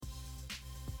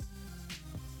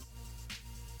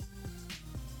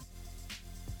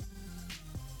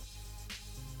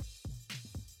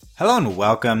Hello and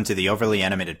welcome to the Overly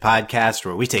Animated Podcast,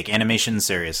 where we take animation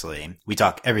seriously. We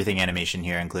talk everything animation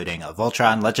here, including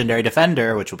Voltron Legendary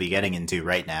Defender, which we'll be getting into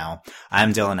right now.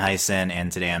 I'm Dylan Heisen,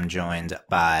 and today I'm joined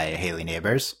by Haley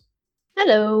Neighbors.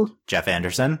 Hello. Jeff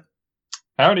Anderson.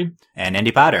 Howdy. And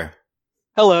Andy Potter.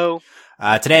 Hello.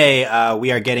 Today,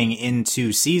 we are getting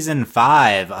into Season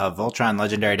 5 of Voltron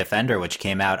Legendary Defender, which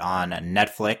came out on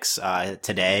Netflix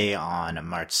today on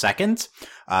March 2nd.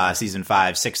 Season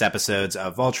 5, 6 episodes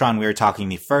of Voltron. We are talking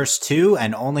the first two,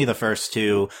 and only the first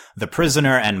two, The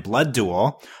Prisoner and Blood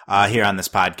Duel, here on this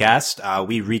podcast.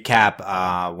 We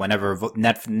recap whenever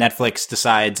Netflix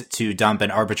decides to dump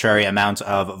an arbitrary amount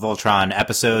of Voltron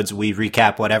episodes. We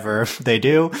recap whatever they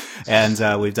do,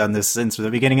 and we've done this since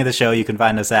the beginning of the show. You can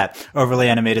find us at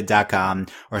overlyanimated.com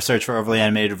or search for Overly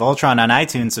Animated Voltron on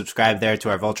iTunes. Subscribe there to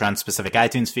our Voltron-specific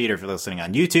iTunes feed, or if you're listening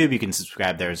on YouTube, you can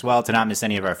subscribe there as well to not miss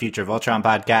any of our future Voltron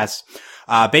podcasts.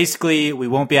 Basically, we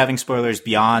won't be having spoilers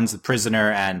beyond The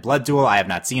Prisoner and Blood Duel. I have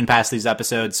not seen past these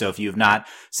episodes, so if you have not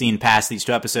seen past these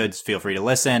two episodes, feel free to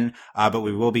listen. But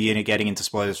we will be getting into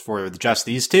spoilers for just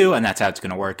these two, and that's how it's going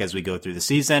to work as we go through the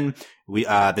season.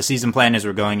 The season plan is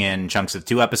we're going in chunks of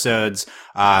 2 episodes.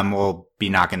 We'll be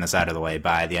knocking this out of the way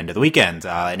by the end of the weekend.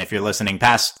 And if you're listening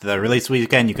past the release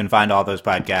weekend, you can find all those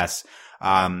podcasts,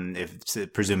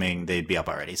 presuming they'd be up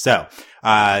already. So,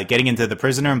 getting into The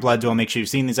Prisoner and Blood Duel, make sure you've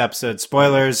seen these episodes.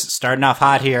 Spoilers, starting off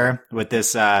hot here with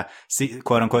this,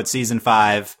 quote unquote season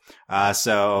 5.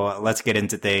 So let's get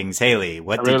into things. Haley,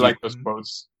 I really like those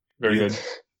quotes. Very good.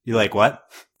 You like what?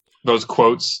 Those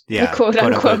quotes. Yeah. The quote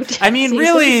unquote. I mean,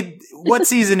 really, what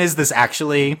season is this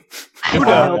actually? I have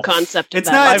no concept of it's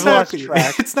that. I've lost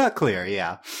track. It's not clear,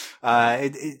 yeah.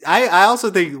 I also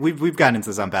think we've gotten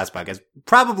into some past podcasts.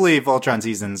 Probably Voltron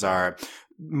seasons are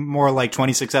more like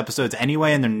 26 episodes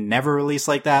anyway, and they're never released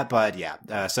like that. But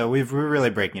yeah, so we're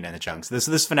really breaking it into chunks.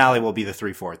 This finale will be the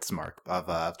 3/4 mark of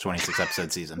a 26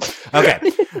 episode season. Okay,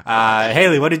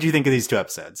 Haley, what did you think of these 2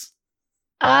 episodes?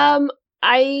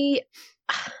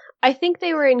 I think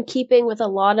they were in keeping with a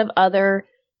lot of other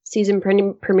season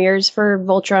premieres for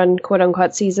Voltron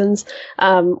quote-unquote seasons,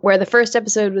 where the first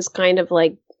episode was kind of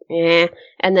like, eh,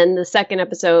 and then the second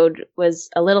episode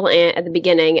was a little eh at the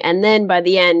beginning, and then by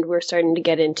the end, we're starting to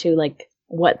get into, like,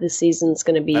 what the season's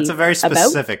going to be about. That's a very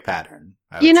specific pattern.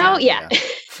 Yeah.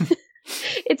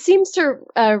 It seems to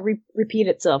repeat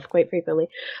itself quite frequently.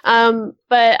 But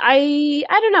I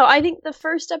don't know. I think the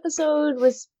first episode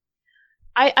was...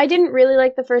 I didn't really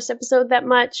like the first episode that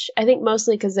much. I think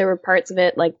mostly because there were parts of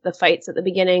it, like the fights at the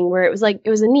beginning, where it was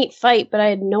a neat fight, but I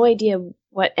had no idea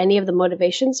what any of the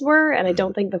motivations were, and I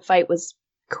don't think the fight was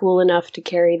cool enough to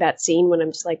carry that scene when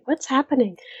I'm just like, what's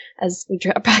happening? As we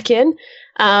drop back in.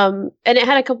 And it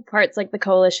had a couple parts like the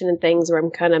coalition and things where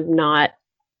I'm kind of not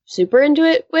super into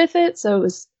it with it, so it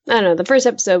was, I don't know, the first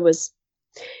episode was...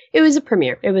 It was a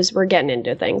premiere. We're getting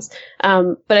into things.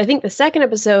 But I think the second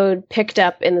episode picked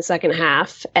up in the second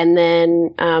half. And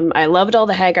then I loved all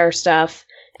the Hagar stuff.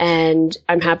 And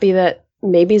I'm happy that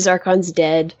maybe Zarkon's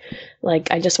dead. Like,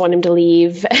 I just want him to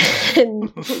leave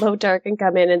and Lotar can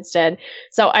come in instead.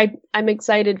 So I'm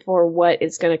excited for what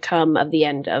is going to come of the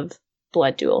end of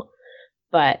Blood Duel.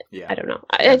 But yeah. I don't know.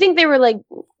 I think they were like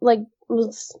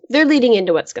they're leading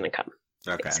into what's going to come.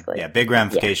 Okay. Basically. Yeah, big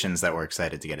ramifications that we're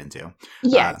excited to get into.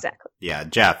 Yeah, exactly. Yeah,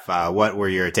 Jeff, what were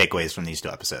your takeaways from these 2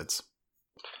 episodes?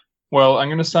 Well, I'm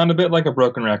going to sound a bit like a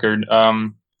broken record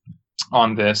on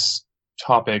this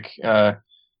topic.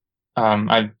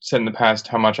 I've said in the past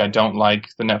how much I don't like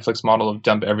the Netflix model of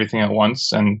dump everything at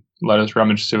once and let us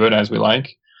rummage through it as we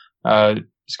like.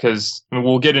 Because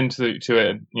we'll get into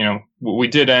it. You know, we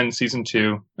did end episode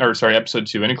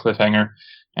 2 in a cliffhanger,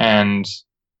 and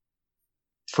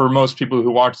for most people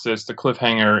who watch this, the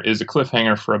cliffhanger is a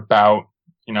cliffhanger for about,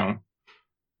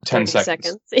 10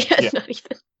 seconds. Yeah. Not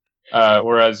even.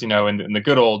 Whereas, in the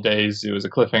good old days, it was a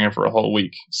cliffhanger for a whole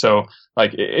week. So,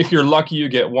 like, if you're lucky, you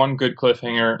get one good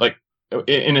cliffhanger. Like,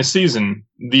 in a season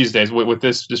these days, with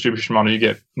this distribution model, you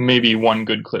get maybe one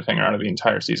good cliffhanger out of the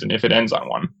entire season, if it ends on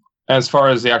one. As far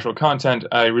as the actual content,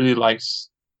 I really liked,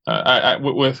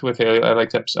 with Haley, I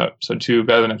liked episode 2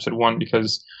 better than episode 1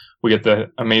 because we get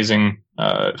the amazing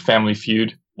family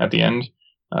feud at the end,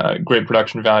 great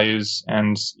production values,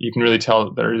 and you can really tell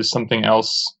that there is something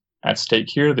else at stake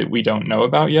here that we don't know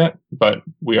about yet, but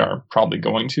we are probably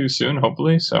going to soon,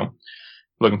 hopefully. So,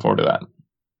 looking forward to that.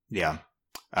 Yeah.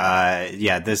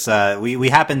 This, we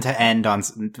happen to end on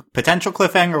potential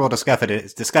cliffhanger. We'll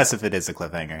discuss if it is a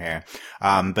cliffhanger here.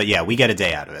 But yeah, we get a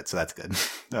day out of it, so that's good.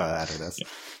 Out of this.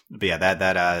 But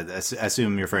yeah,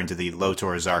 assume you're referring to the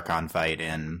Lotor Zarkon fight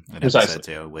in Precisely.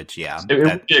 episode 2, which, yeah. It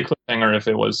would be a cliffhanger if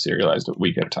it was serialized a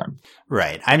week at a time.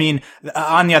 Right. I mean,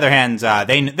 on the other hand,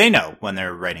 they know when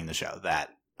they're writing the show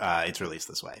that it's released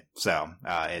this way. So,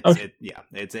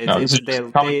 it's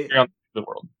commentary on the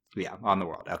world. Yeah, on the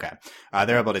world. Okay.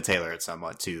 They're able to tailor it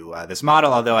somewhat to this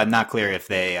model, although I'm not clear if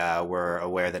they were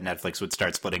aware that Netflix would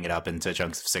start splitting it up into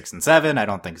chunks of 6 and 7. I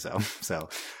don't think so. So,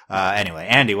 anyway,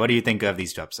 Andy, what do you think of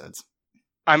these 2 episodes?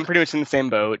 I'm pretty much in the same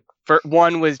boat.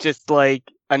 One was just like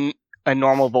a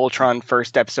normal Voltron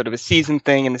first episode of a season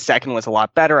thing, and the second was a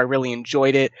lot better. I really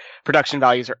enjoyed it. Production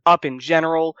values are up in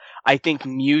general. I think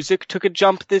music took a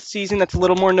jump this season that's a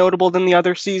little more notable than the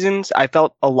other seasons. I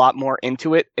felt a lot more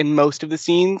into it in most of the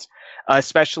scenes,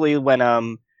 especially when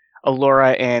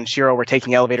Allura and Shiro were taking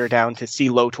the elevator down to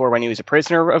see Lotor when he was a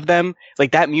prisoner of them.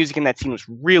 Like, that music in that scene was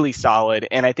really solid,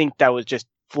 and I think that was just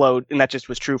flowed, and that just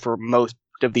was true for most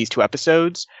of these 2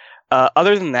 episodes.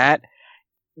 Other than that,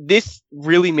 this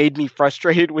really made me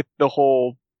frustrated with the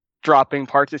whole dropping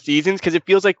parts of seasons, because it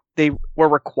feels like they were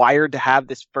required to have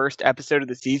this first episode of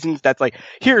the seasons that's like,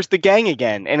 here's the gang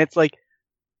again. And it's like,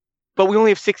 but we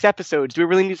only have 6 episodes. Do we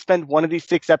really need to spend one of these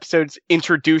 6 episodes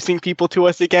introducing people to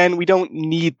us again? We don't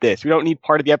need this. We don't need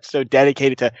part of the episode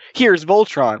dedicated to, here's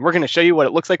Voltron. We're going to show you what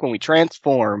it looks like when we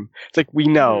transform. It's like, we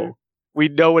know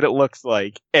what it looks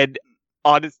like. And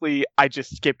honestly, I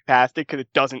just skipped past it because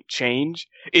it doesn't change.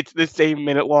 It's the same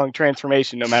minute-long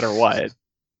transformation no matter what.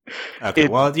 Okay,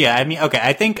 well, yeah, I mean, okay,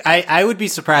 I think I would be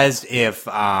surprised if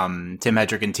Tim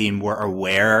Hedrick and team were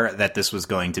aware that this was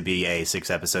going to be a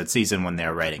 6-episode season when they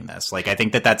were writing this. Like, I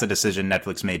think that that's a decision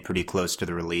Netflix made pretty close to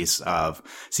the release of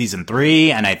season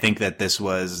 3, and I think that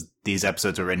these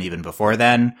episodes were written even before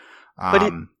then.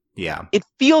 But yeah. It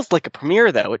feels like a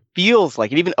premiere, though. It feels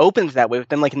like it even opens that way. But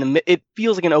then, like it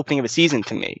feels like an opening of a season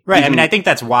to me. Right. I mean, I think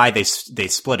that's why they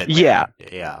split it. There. Yeah.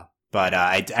 Yeah. But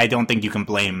I don't think you can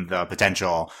blame the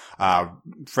potential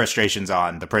frustrations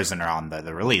on the prisoner on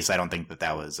the release. I don't think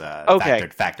that was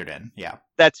factored in. Yeah.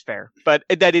 That's fair. But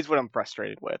that is what I'm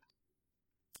frustrated with.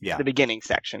 Yeah. The beginning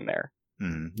section there.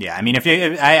 Yeah, I mean,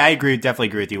 I definitely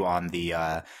agree with you on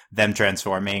the them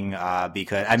transforming,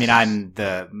 because I mean, I'm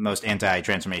the most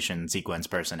anti-transformation sequence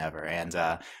person ever, and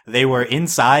they were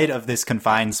inside of this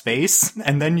confined space,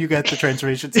 and then you get the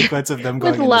transformation sequence of them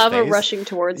going with lava into space. rushing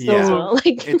towards them as well.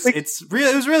 Like, it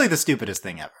was really the stupidest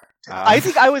thing ever. I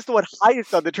think I was the one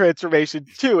highest on the transformation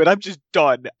too, and I'm just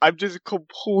done. I'm just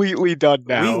completely done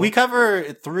now. We cover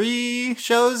 3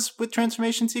 shows with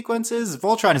transformation sequences.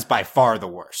 Voltron is by far the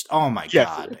worst. Oh my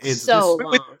god, it's so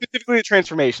long. Specifically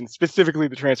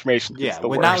the transformation. Yeah, the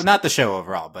worst. Not the show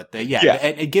overall, but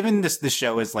and given this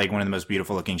show is like one of the most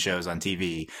beautiful looking shows on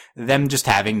TV, them just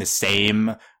having the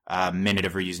same minute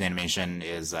of reused animation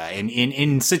is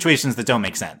in situations that don't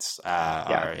make sense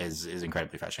is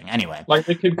incredibly frustrating. Anyway, like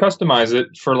they could customize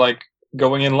it for like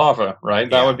going in lava, right?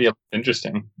 That would be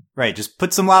interesting. Right, just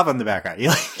put some lava in the background.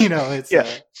 It's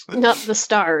not the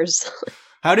stars.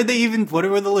 How did they even? What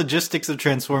were the logistics of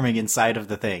transforming inside of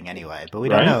the thing anyway? But we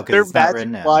don't know because it's not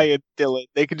written down. Lion, Dylan.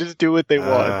 They can just do what they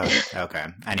want. Okay.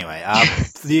 Anyway,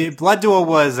 the Blood Duel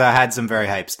had some very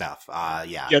hype stuff.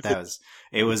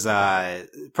 It was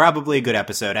probably a good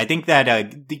episode. I think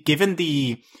that given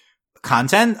the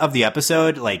content of the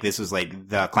episode, like this was like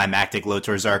the climactic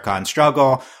Lotor Zarkon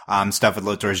struggle, stuff with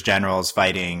Lotor's generals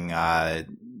fighting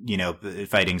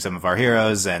fighting some of our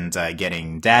heroes and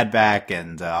getting Dad back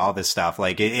and all this stuff.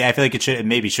 Like I feel like it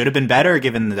should have been better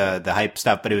given the hype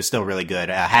stuff, but it was still really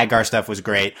good. Hagar stuff was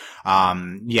great.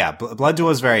 Blood Duel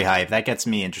was very hype. That gets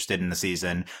me interested in the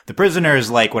season. The Prisoner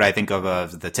is like what I think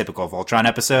of the typical Voltron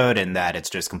episode, in that it's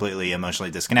just completely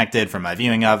emotionally disconnected from my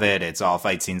viewing of it. It's all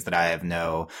fight scenes that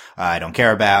I don't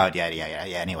care about. Yeah.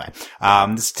 Anyway,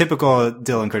 this typical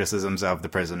Dylan criticisms of The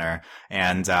Prisoner,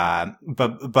 and I'm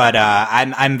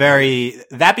very.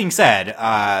 That being said,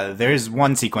 there's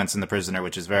one sequence in The Prisoner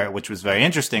which was very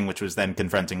interesting, which was them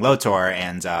confronting Lotor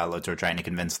and Lotor trying to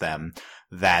convince them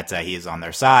that he is on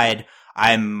their side.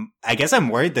 I guess I'm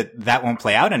worried that won't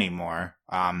play out anymore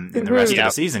in the rest of the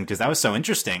season, because that was so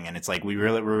interesting, and it's like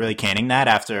we're really canning that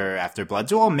after Blood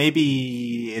Duel.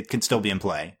 Maybe it could still be in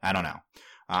play. I don't know.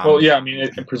 Well, yeah, I mean,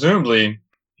 presumably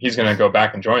he's going to go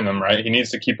back and join them, right? He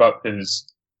needs to keep up his.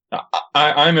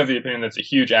 I'm of the opinion that's a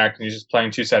huge act, and he's just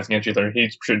playing 2 sides against each other.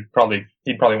 He'd probably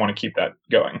want to keep that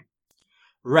going.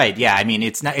 Right. Yeah. I mean,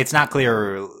 it's not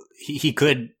clear. He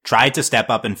could try to step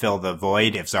up and fill the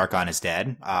void if Zarkon is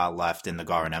dead, left in the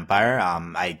Garan Empire.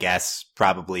 I guess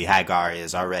probably Hagar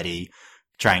is already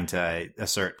trying to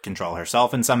assert control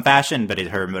herself in some fashion, but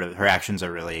her actions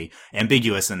are really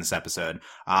ambiguous in this episode.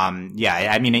 I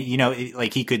mean,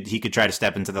 like he could try to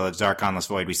step into the Zarkonless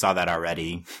void. We saw that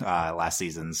already, last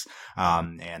season's,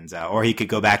 or he could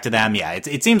go back to them. Yeah,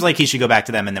 it seems like he should go back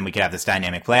to them, and then we could have this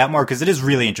dynamic play out more, because it is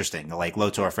really interesting, like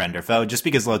LOTOR friend or foe, just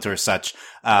because LOTOR is such,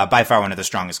 by far one of the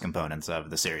strongest components of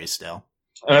the series still.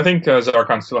 And I think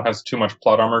Zarkon still has too much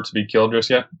plot armor to be killed just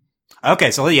yet.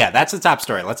 Okay, so yeah, that's the top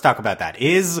story. Let's talk about that.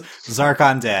 Is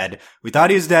Zarkon dead? We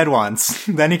thought he was dead once,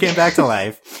 then he came back to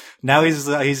life. Now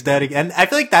he's dead again. And I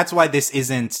feel like that's why this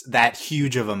isn't that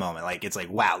huge of a moment. Like, it's like,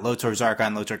 wow, LOTOR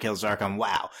Zarkon, LOTOR kills Zarkon,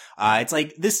 wow. It's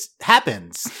like, this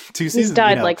happens 2 seasons. He's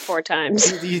died like 4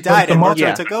 times. He died and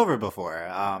LOTOR took over before.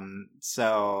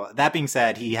 So that being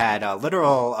said, he had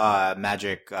literal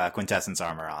magic quintessence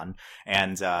armor on,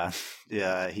 and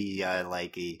he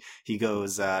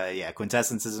goes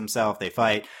quintessences himself. They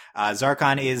fight.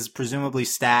 Zarkon is presumably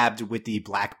stabbed with the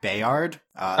Black Bayard.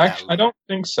 Actually, I don't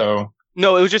think so.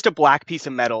 No, it was just a black piece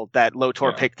of metal that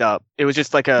LOTOR picked up. It was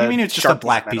just like a. I mean, it's just a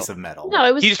black piece of metal. No,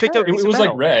 it was. He just picked up. It was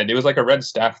like red. It was like a red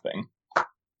staff thing.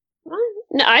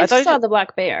 No, I saw the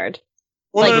Black Bayard.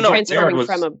 Well, like transforming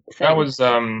from a thing. That was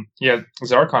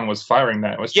Zarkon was firing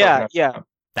that.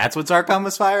 That's what Zarkon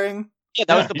was firing? Yeah,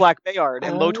 that was the Black Bayard,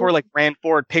 and LOTOR like ran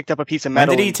forward, picked up a piece of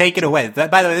metal. When did he take it away? By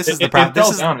the way, this is the problem. It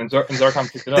fell down, and Zarkon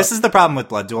picked it up. This is the problem with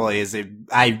Blood Duel, is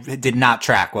I did not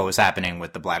track what was happening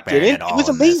with the Black Bayard at all. It was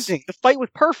amazing. The fight was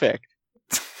perfect.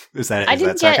 I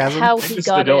didn't get how he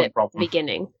got it at the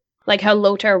beginning. Like how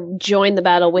LOTOR joined the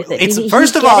battle with it.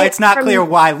 First of all, it's not clear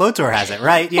why LOTOR has it,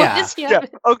 right? Yeah.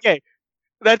 Okay.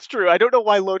 That's true. I don't know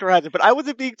why LOTOR has it, but I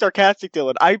wasn't being sarcastic,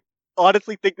 Dylan. I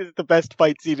honestly think this is the best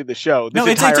fight scene in the show.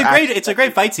 It's a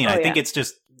great fight scene. I think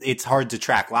it's hard to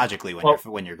track logically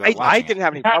when you're going. I didn't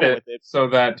have any problem with it, so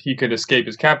that he could escape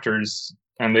his captors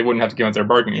and they wouldn't have to give up their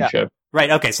bargaining chip.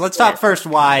 Right. Okay. So let's talk first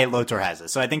why LOTOR has it.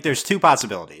 So I think there's 2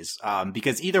 possibilities,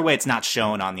 because either way, it's not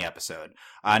shown on the episode.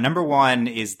 Number one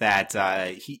is that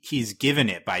he's given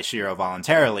it by Shiro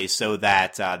voluntarily, so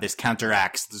that this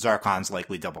counteracts Zarkon's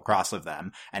likely double cross of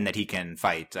them, and that he can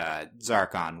fight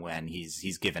Zarkon when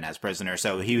he's given as prisoner.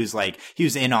 So he was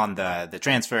in on the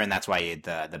transfer, and that's why he had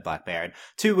the Black Bayard.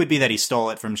 2 would be that he stole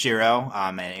it from Shiro,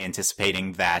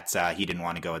 anticipating that he didn't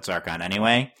want to go with Zarkon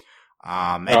anyway.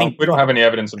 I think we don't have any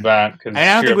evidence of that. I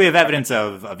don't think we have evidence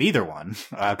of either one,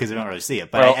 because we don't really see it.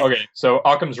 But okay. So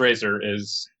Occam's razor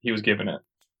is he was given it.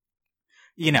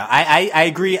 I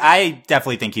agree. I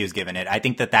definitely think he was given it. I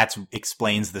think that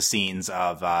explains the scenes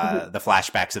of the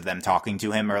flashbacks of them talking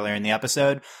to him earlier in the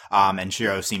episode. And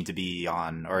Shiro seemed to be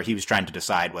or he was trying to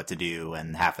decide what to do,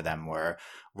 and half of them were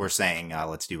saying,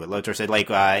 let's do what LOTOR said. Like,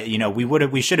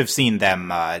 we should have seen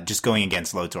them just going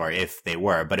against LOTOR if they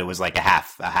were, but it was like a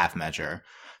half measure.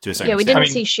 To a certain extent. We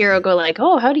didn't see Shiro go like,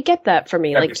 "Oh, how'd he get that for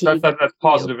me?" Like that's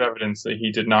positive evidence that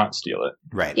he did not steal it.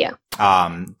 Right. Yeah.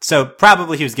 So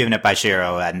probably he was given it by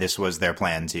Shiro, and this was their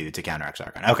plan to counteract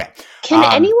Zarkon. Okay.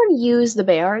 Can anyone use the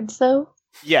Bayards though?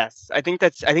 Yes, I think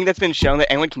that's been shown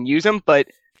that anyone can use them, but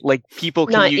like people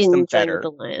can use them better.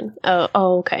 The Lion.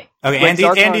 Oh, okay. Okay,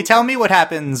 like Andy, tell me what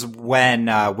happens when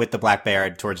with the Black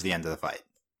Bayard towards the end of the fight.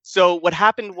 So what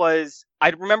happened was,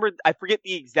 I forget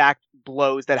the exact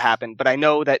blows that happened, but I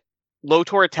know that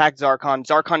LOTOR attacked Zarkon.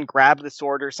 Zarkon grabbed the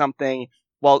sword or something,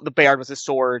 while the Bayard was a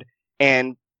sword,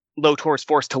 and LOTOR is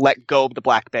forced to let go of the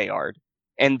Black Bayard.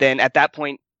 And then at that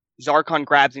point, Zarkon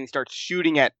grabs and he starts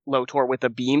shooting at LOTOR with a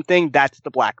beam thing. That's the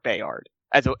Black Bayard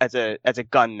as a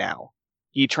gun now.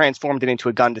 He transformed it into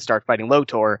a gun to start fighting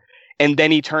LOTOR, and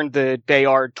then he turned the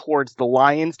Bayard towards the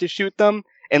lions to shoot them,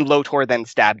 and LOTOR then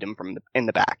stabbed him in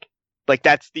the back. Like,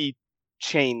 that's the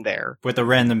chain there. With a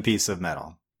random piece of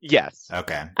metal. Yes.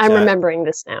 Okay. I'm remembering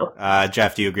this now.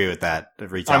 Jeff, do you agree with that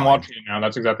retelling? I'm watching it now.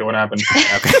 That's exactly what happened.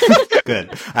 Okay.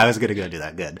 Good. I was going to go do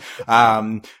that. Good.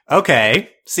 Okay.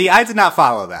 See, I did not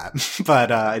follow that, but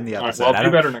in the episode. Right, well,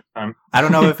 do better next time. I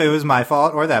don't know if it was my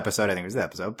fault or the episode. I think it was the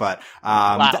episode, but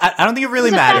I don't think it really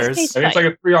matters. I think it's like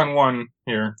a 3-on-1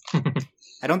 here.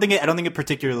 I don't think it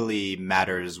particularly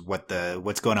matters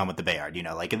what's going on with the Bayard.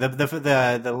 Like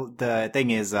the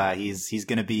thing is, he's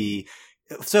going to be.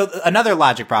 So another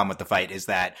logic problem with the fight is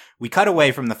that we cut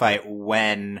away from the fight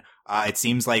when it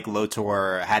seems like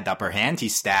LOTOR had the upper hand. He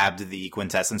stabbed the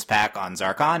Quintessence pack on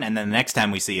Zarkon, and then the next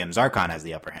time we see him, Zarkon has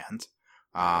the upper hand.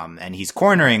 And he's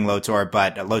cornering LOTOR,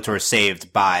 but LOTOR is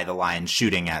saved by the lion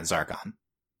shooting at Zarkon.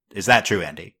 Is that true,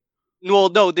 Andy? Well,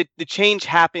 no, the change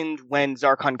happened when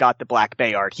Zarkon got the Black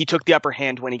Bayard. He took the upper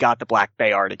hand when he got the Black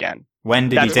Bayard again. When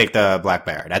did he take the Black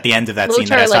Bayard? At the end of that scene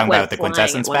that I was talking about with the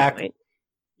Quintessence pack?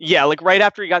 Yeah, like right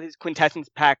after he got his Quintessence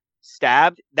pack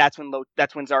stabbed, that's when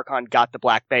Zarkon got the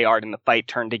Black Bay art and the fight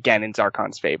turned again in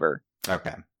Zarkon's favor.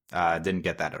 Okay. Didn't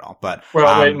get that at all. But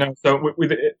wait, no.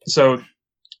 So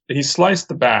he sliced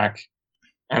the back,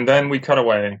 and then we cut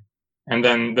away, and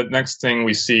then the next thing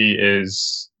we see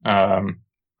is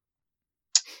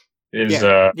he's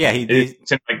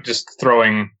like just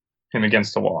throwing him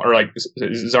against the wall, or like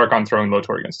Zarkon throwing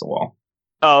Lotor against the wall.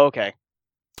 Oh, okay.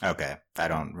 Okay, I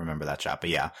don't remember that shot, but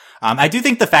yeah. I do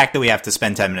think the fact that we have to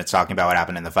spend 10 minutes talking about what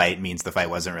happened in the fight means the fight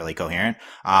wasn't really coherent.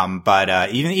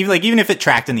 But even if it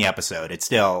tracked in the episode, it's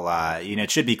still,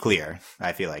 it should be clear,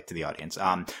 I feel like, to the audience.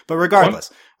 But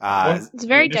regardless. It's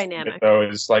very dynamic. Though,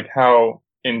 is like how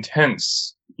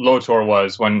intense Lotor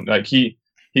was when, like, he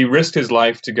risked his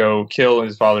life to go kill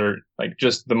his father, like,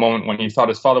 just the moment when he thought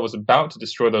his father was about to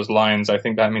destroy those lions. I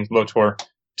think that means Lotor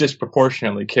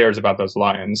disproportionately cares about those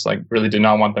lions, like really did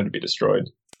not want them to be destroyed.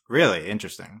 Really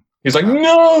interesting. He's like,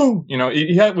 no,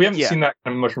 we haven't seen that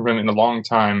kind of emotion from him in a long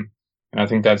time, and I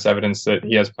think that's evidence that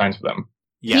he has plans for them.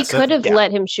 Yeah, he could have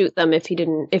let him shoot them if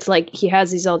he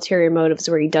has these ulterior motives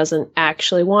where he doesn't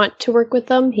actually want to work with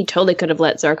them. He totally could have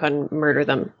let Zarkon murder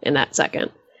them in that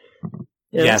second.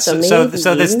 Yeah, so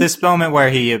this moment where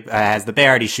he has the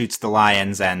bear, he shoots the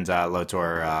lions, and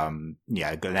Lotor, and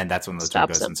that's when Lotor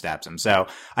goes and stabs him. So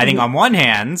I think on one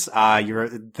hand,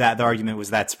 the argument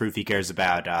was that's proof he cares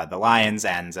about the lions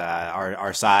and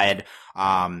our side.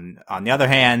 On the other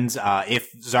hand,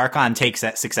 if Zarkon takes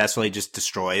that successfully, just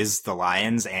destroys the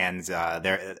lions, and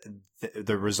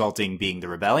the resulting being the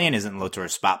rebellion, isn't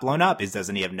Lotor's spot blown up?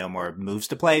 Doesn't he have no more moves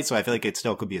to play? So I feel like it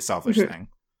still could be a selfish thing.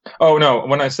 Oh, no.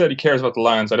 When I said he cares about the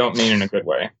lions, I don't mean in a good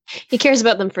way. He cares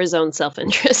about them for his own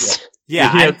self-interest.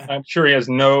 Yeah. I'm sure he has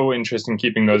no interest in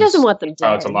keeping those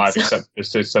pilots alive, except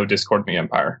just to sow discord in the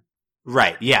Empire.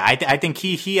 Right. Yeah. I think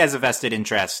he has a vested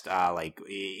interest,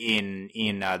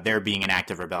 in there being an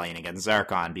active rebellion against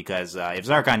Zarkon, because if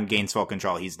Zarkon gains full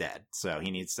control, he's dead. So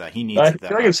he needs. I feel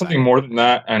like it's something more than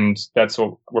that, and that's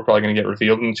what we're probably going to get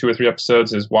revealed in 2 or 3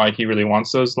 episodes. Is why he really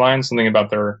wants those lions. Something about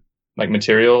their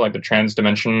material, like the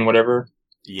trans-dimension, whatever.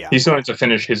 Yeah. He still needs to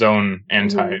finish his own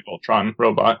anti-Voltron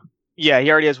robot. Yeah,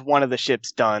 he already has one of the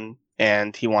ships done,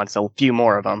 and he wants a few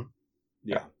more of them.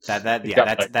 Yeah. That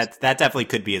definitely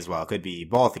could be as well. It could be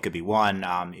both. It could be one.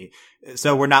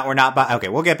 So we're not, okay,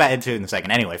 we'll get back into it in a second.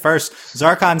 Anyway, first,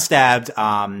 Zarkon stabbed.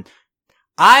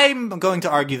 I'm going to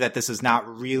argue that this is not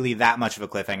really that much of a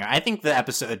cliffhanger. I think the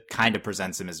episode kind of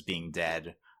presents him as being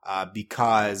dead,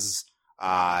 because,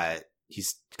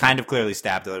 he's kind of clearly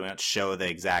stabbed, though we don't show the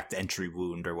exact entry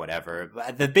wound or whatever.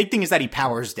 But the big thing is that he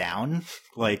powers down,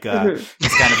 he's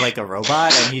kind of like a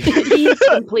robot, and he's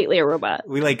completely a robot.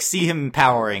 We see him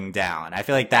powering down. I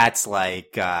feel like that's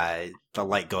the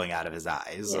light going out of his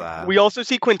eyes. Yeah. We also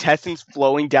see quintessence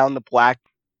flowing down the black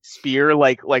spear,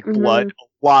 like blood,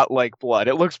 a lot like blood.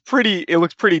 It looks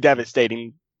pretty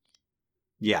devastating.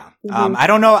 Yeah. I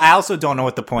don't know. I also don't know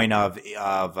what the point of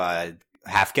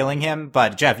half killing him,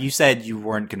 but Jeff, you said you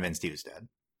weren't convinced he was dead.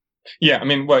 Yeah, I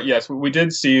mean, yes, we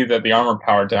did see that the armor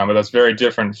powered down, but that's very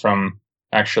different from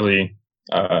actually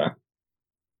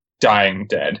dying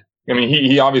dead. I mean,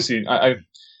 he obviously, I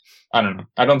don't know.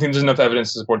 I don't think there's enough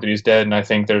evidence to support that he's dead, and I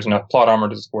think there's enough plot armor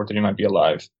to support that he might be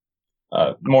alive.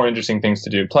 More interesting things to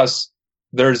do. Plus,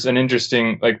 there's an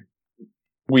interesting,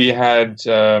 we had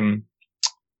the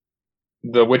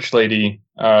witch lady,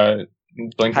 blanking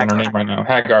on her name right now,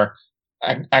 Hagar,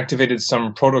 activated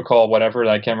some protocol, whatever,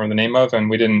 that I can't remember the name of, and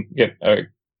we didn't get a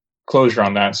closure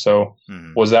on that. So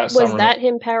was that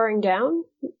him powering down?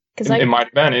 It might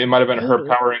have been. It might have been her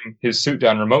powering his suit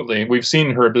down remotely. We've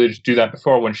seen her ability to do that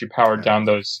before when she powered down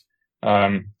those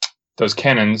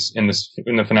cannons in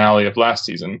the finale of last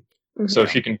season. Mm-hmm. So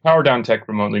she can power down tech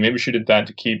remotely. Maybe she did that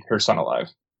to keep her son alive.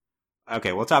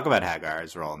 Okay, we'll talk about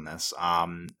Hagar's role in this.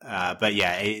 But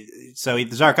yeah, so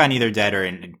Zarkon either dead or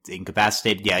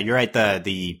incapacitated. Yeah, you're right.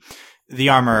 The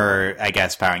armor, I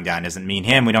guess, powering down doesn't mean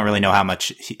him. We don't really know how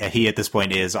much he at this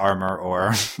point is armor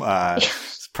or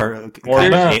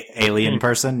alien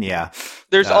person. Yeah.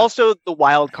 There's also the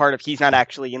wild card of he's not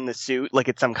actually in the suit.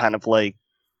 It's some kind of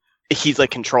he's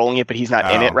controlling it, but he's not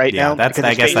in it right now.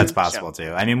 I guess that's possible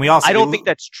too. I mean, I don't think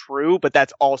that's true, but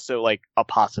that's also a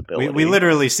possibility. We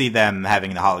literally see them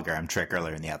having the hologram trick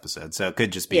earlier in the episode, so it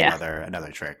could just be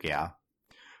another trick. Yeah.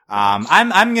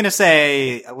 I'm gonna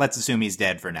say let's assume he's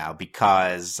dead for now,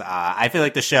 because I feel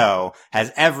like the show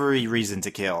has every reason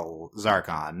to kill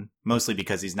Zarkon, mostly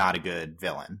because he's not a good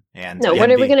villain. And what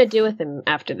are we gonna do with him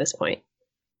after this point?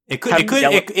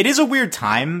 It is a weird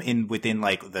time within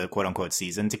like the quote unquote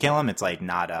season to kill him. It's like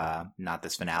not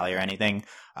this finale or anything.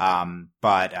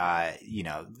 But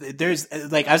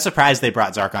there's like, I was surprised they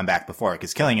brought Zarkon back before,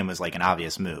 because killing him was like an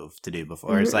obvious move to do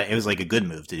before. Mm-hmm. It was like a good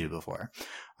move to do before.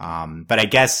 But I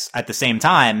guess at the same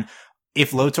time,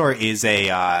 if Lotor is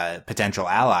a potential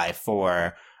ally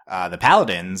for the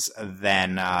Paladins,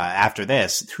 then after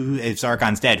this, if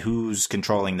Zarkon's dead, who's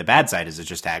controlling the bad side? Is it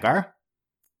just Hagar?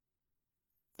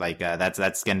 Like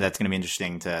that's gonna be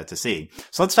interesting to see.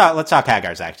 So let's talk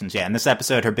Hagar's actions. Yeah, in this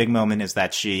episode, her big moment is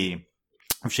that she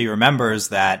remembers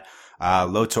that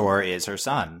Lotor is her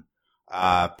son.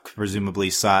 Presumably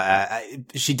son.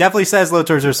 She definitely says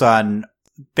Lotor's her son.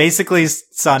 Basically,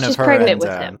 son She's of her. Pregnant and,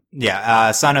 with him. Yeah,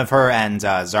 son of her and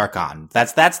Zarkon.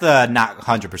 That's the not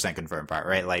 100% confirmed part,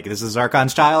 right? Like, this is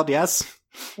Zarkon's child. Yes.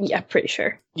 Yeah, pretty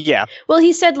sure. Yeah. Well,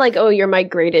 he said like, "Oh, you're my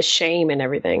greatest shame" and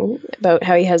everything about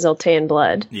how he has Altean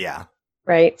blood. Yeah.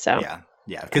 Right. So.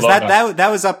 Yeah, because that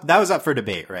was up for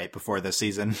debate right before this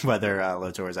season, whether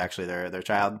Lotor is actually their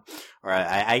child, or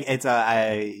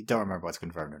I don't remember what's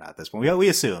confirmed or not at this point. We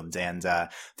assumed, and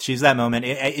she's that moment.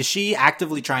 Is she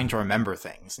actively trying to remember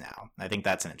things now? I think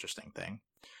that's an interesting thing.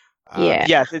 Yeah.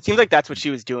 Yes, it seems like that's what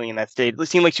she was doing in that stage. It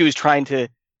seemed like she was trying to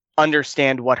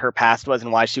understand what her past was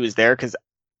and why she was there. Because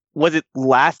was it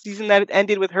last season that it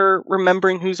ended with her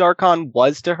remembering who Zarkon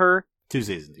was to her? 2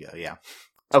 seasons ago, yeah.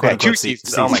 Okay, 2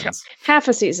 seasons. Oh my god, half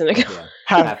a season ago.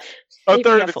 Yeah. A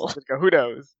third of a season ago. Who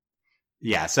knows?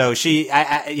 Yeah, so she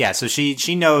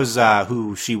knows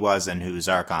who she was and who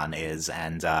Zarkon is,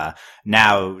 and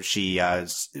now she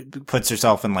puts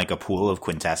herself in like a pool of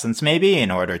quintessence, maybe,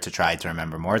 in order to try to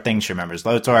remember more things. She remembers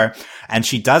Lotor, and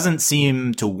she doesn't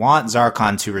seem to want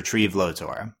Zarkon to retrieve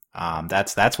Lotor.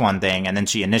 That's one thing, and then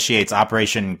she initiates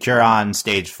Operation Curon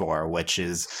Stage 4, which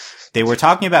is, they were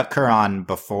talking about Curon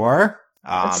before.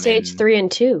 Stage 3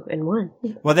 and 2 and 1.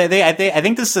 Well, I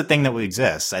think this is a thing that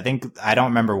exists. I don't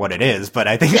remember what it is, but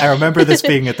I remember this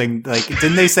being a thing. Like,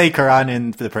 didn't they say Quran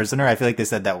in The Prisoner? I feel like they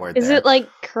said that word. Is it like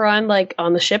Quran, like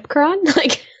on the ship Quran?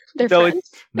 Like they're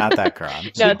friends? Not that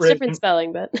Quran. No, it's different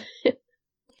spelling, but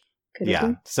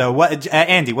yeah. So what,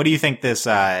 Andy? What do you think this?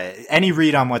 Any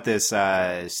read on what this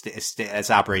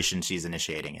this operation she's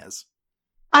initiating is?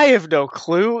 I have no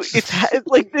clue. It's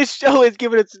like this show has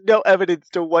given us no evidence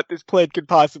to what this plan could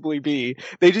possibly be.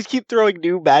 They just keep throwing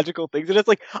new magical things, and it's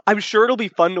like, I'm sure it'll be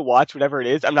fun to watch whatever it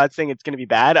is. I'm not saying it's going to be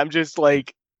bad. I'm just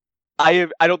like, I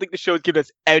don't think the show's given us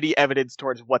any evidence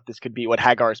towards what this could be, what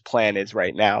Hagar's plan is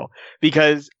right now.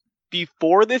 Because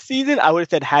before this season, I would have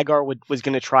said Hagar was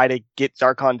going to try to get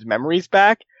Zarkon's memories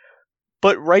back.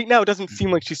 But right now, it doesn't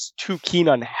seem like she's too keen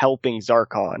on helping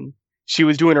Zarkon. She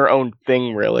was doing her own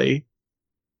thing, really.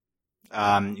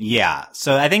 Yeah.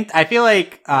 So I feel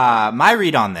like, my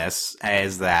read on this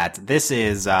is that this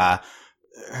is,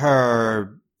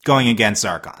 her going against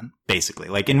Zarkon, basically,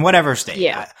 like in whatever state.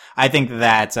 Yeah. I think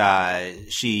that,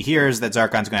 she hears that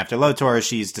Zarkon's going after Lotor.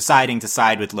 She's deciding to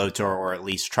side with Lotor, or at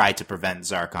least try to prevent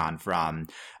Zarkon from,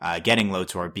 getting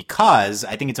Lotor, because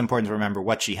I think it's important to remember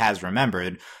what she has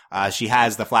remembered. She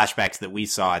has the flashbacks that we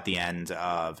saw at the end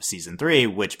of season 3,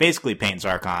 which basically paint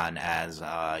Zarkon as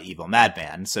evil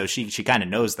madman. So she kind of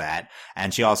knows that,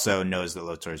 and she also knows that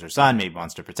Lotor is her son, maybe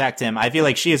wants to protect him. I feel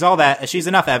like she has she's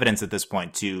enough evidence at this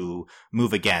point to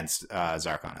move against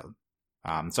Zarkon.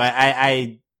 So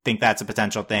I think that's a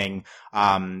potential thing.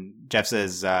 Jeff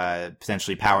says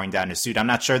potentially powering down his suit. I'm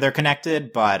not sure they're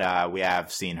connected, but we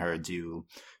have seen her do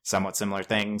somewhat similar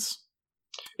things.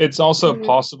 It's also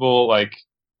possible, like,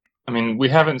 I mean, we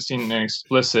haven't seen an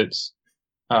explicit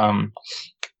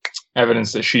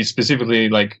evidence that she's specifically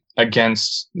like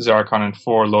against Zarkon and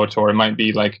for Lotor. It might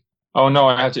be like, oh no,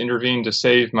 I have to intervene to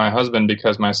save my husband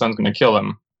because my son's going to kill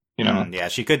him. You know? Yeah,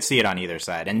 she could see it on either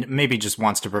side, and maybe just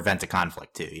wants to prevent a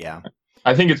conflict too. Yeah,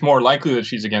 I think it's more likely that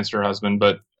she's against her husband,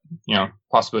 but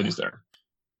possibilities there.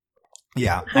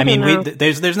 Yeah, I mean,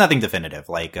 there's nothing definitive.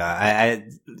 Like,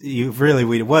 what's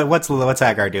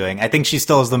Hagar doing? I think she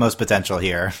still has the most potential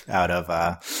here out of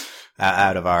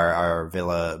our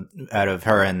villa, out of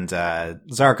her and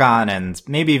Zarkon, and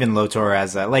maybe even Lotor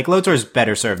as Lotor's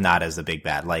better served not as the big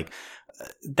bad. Like,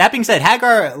 that being said,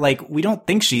 Hagar, like, we don't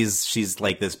think she's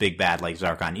like this big bad like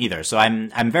Zarkon either. So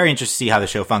I'm very interested to see how the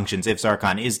show functions if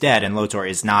Zarkon is dead and Lotor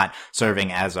is not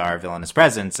serving as our villainous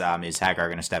presence. Is Hagar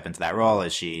going to step into that role?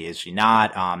 Is she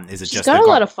not? Is it She's just got a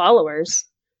lot of followers?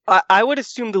 I would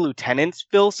assume the lieutenants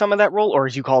fill some of that role, or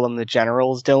as you call them, the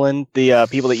generals, Dylan, the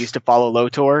people that used to follow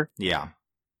Lotor. Yeah,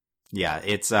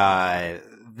 it's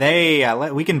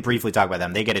we can briefly talk about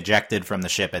them. They get ejected from the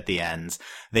ship at the end.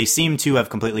 They seem to have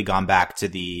completely gone back to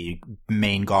the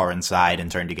main Galran side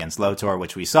and turned against Lotor,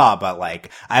 which we saw, but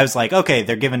like, I was like, okay,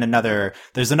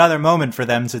 there's another moment for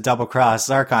them to double cross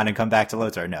Zarkon and come back to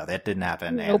Lotor. No, that didn't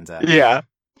happen. Nope. And, Yeah.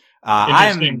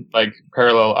 Interesting, like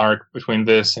parallel arc between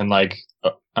this and like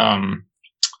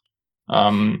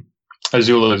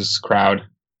Azula's crowd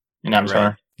in Avatar.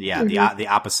 Right. Yeah, the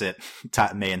opposite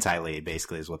May and Ty Lee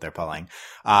basically is what they're pulling.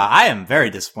 I am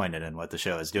very disappointed in what the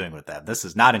show is doing with them. This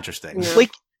is not interesting. No. Like,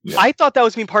 Yeah. I thought that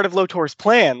was being part of Lotor's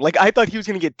plan. Like, I thought he was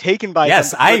going to get taken by.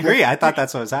 Yes, I agree. I thought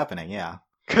that's what was happening. Yeah.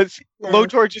 Because Yeah.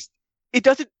 Lotor just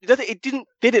it didn't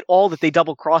fit at all that they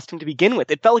double crossed him to begin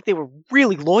with. It felt like they were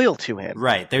really loyal to him.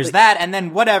 Right. There's that, and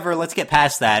then whatever. Let's get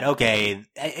past that. Okay,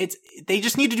 they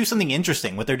just need to do something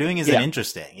interesting. What they're doing isn't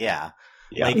interesting. Yeah.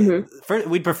 Yeah. Like,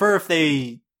 we'd prefer if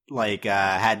they like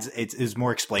it was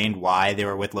more explained why they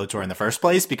were with Lotor in the first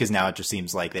place, because now it just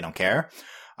seems like they don't care.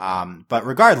 But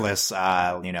regardless,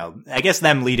 I guess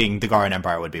them leading the Garan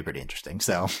Empire would be pretty interesting.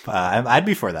 So I'd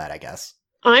be for that, I guess.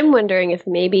 I'm wondering if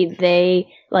maybe they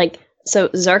so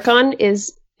Zarkon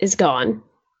is gone,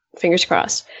 fingers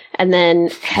crossed, and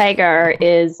then Hagar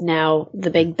is now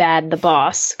the big bad, the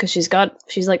boss, because she's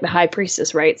like the high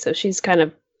priestess, right? So she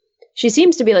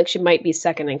seems to be like she might be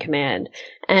second in command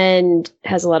and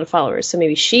has a lot of followers. So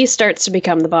maybe she starts to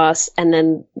become the boss, and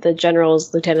then the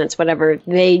generals, lieutenants, whatever,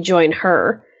 they join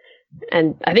her.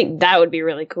 And I think that would be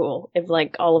really cool if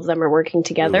like all of them are working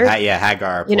together. Ooh,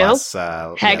 Hagar plus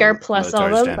Hagar plus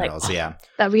all of them. Generals, yeah,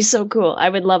 that'd be so cool. I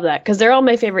would love that because they're all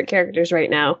my favorite characters right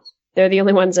now. They're the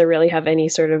only ones that really have any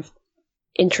sort of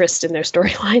interest in their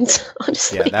storylines.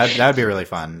 Honestly, yeah, that would be really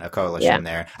fun. A coalition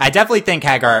there. I definitely think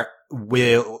Hagar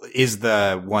is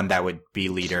the one that would be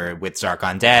leader with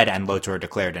Zarkon dead and Lotor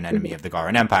declared an enemy of the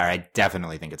Garan Empire. I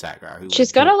definitely think it's Hagar.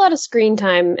 She's got a lot of screen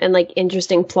time and like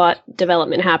interesting plot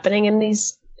development happening in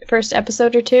these first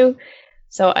episode or two.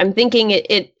 So I'm thinking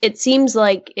it seems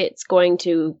like it's going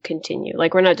to continue.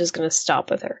 Like we're not just going to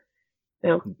stop with her.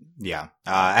 No. Yeah.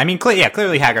 I mean,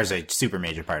 clearly Hagar's a super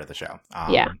major part of the show.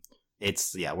 Yeah.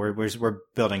 We're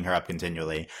building her up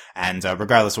continually, and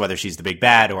regardless of whether she's the big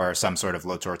bad or some sort of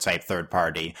Lotor type third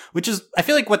party, which is I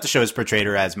feel like what the show has portrayed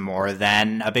her as more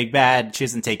than a big bad. She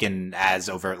hasn't taken as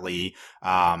overtly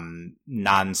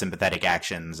non-sympathetic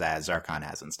actions as Zarkon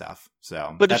has and stuff.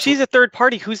 So, but if she's a third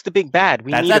party, who's the big bad?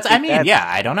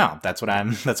 I don't know. That's what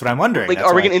I'm wondering. Like,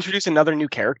 are we going to introduce another new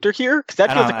character here? Because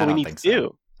that feels like what we need to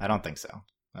do. I don't think so.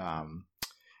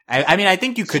 I mean, I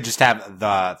think you could just have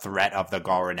the threat of the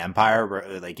Garan Empire,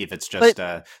 where, like if it's just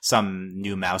some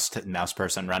new mouse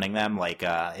person running them. Like,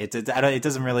 it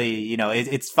doesn't really,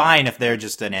 it's fine if they're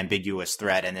just an ambiguous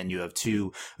threat, and then you have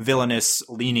two villainous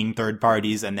leaning third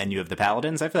parties, and then you have the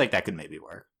Paladins. I feel like that could maybe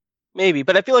work. Maybe,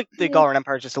 but I feel like the Garan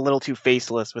Empire is just a little too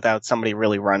faceless without somebody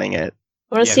really running it.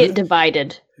 I want to see it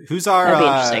divided. Who's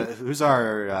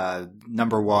our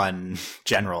number one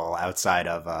general outside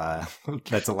of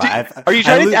that's alive? Are you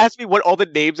trying to ask me what all the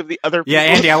names of the other people? Yeah,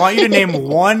 Andy, I want you to name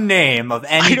one name of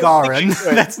any Garan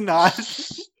that's not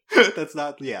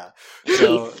yeah.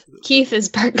 So Keith is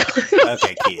part Garan.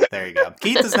 Okay, Keith, there you go.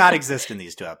 Keith does not exist in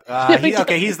these two.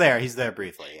 He's there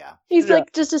briefly, yeah. He's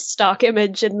like just a stock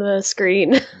image in the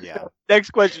screen. Yeah. Next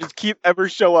question, does Keith ever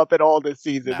show up at all this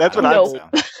season? That's what I'm saying.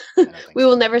 We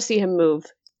will never see him move.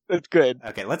 That's good.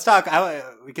 Okay, let's talk.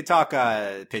 We could talk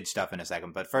Pidge stuff in a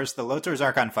second, but first, the Lotor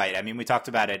Zarkon fight. I mean, we talked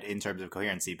about it in terms of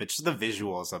coherency, but just the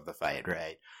visuals of the fight,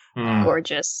 right?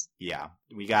 Gorgeous. Yeah,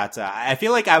 we got. I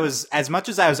feel like I was, as much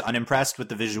as I was unimpressed with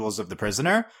the visuals of The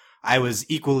Prisoner, I was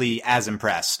equally as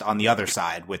impressed on the other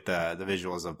side with the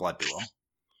visuals of Blood Duel.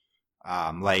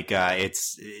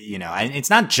 It's, and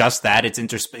it's not just that,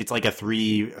 it's like a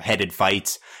 3-headed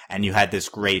fight, and you had this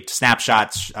great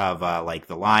snapshots of, like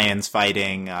the lions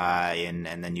fighting, and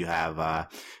then you have,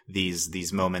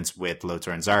 these moments with Lotor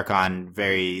and Zarkon.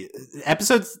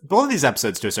 Both of these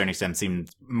episodes to a certain extent seemed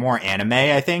more anime,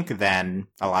 I think, than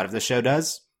a lot of the show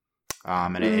does.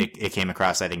 It came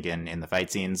across, I think, in the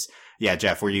fight scenes. Yeah,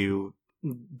 Jeff, were you,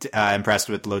 impressed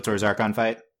with Lotor Zarkon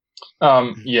fight?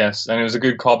 Yes, and it was a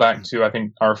good callback to, I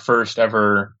think, our first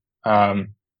ever Zarkon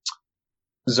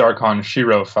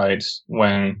Shiro fight,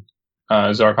 when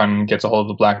Zarkon gets a hold of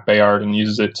the Black Bayard and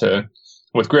uses it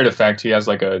with great effect. He has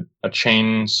like a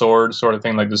chain sword sort of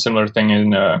thing, like the similar thing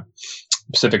in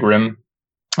Pacific Rim.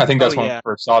 I think that's when we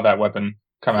first saw that weapon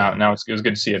come out. Now it was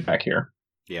good to see it back here.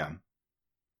 Yeah.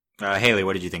 Haley,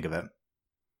 what did you think of it?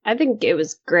 I think it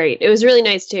was great. It was really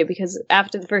nice too, because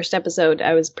after the first episode,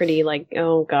 I was pretty like,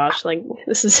 oh gosh, like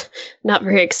this is not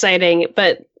very exciting.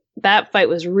 But that fight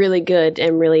was really good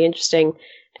and really interesting.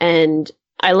 And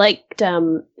I liked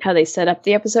how they set up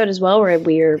the episode as well, where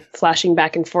we are flashing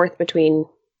back and forth between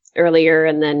earlier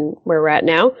and then where we're at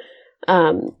now.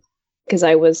 Because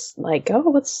I was like, oh,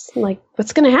 what's going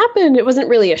to happen? It wasn't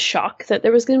really a shock that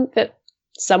that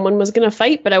someone was going to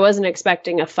fight, but I wasn't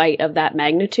expecting a fight of that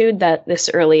magnitude that this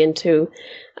early into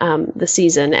the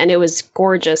season. And it was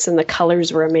gorgeous, and the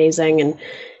colors were amazing, and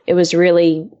it was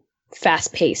really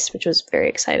fast paced, which was very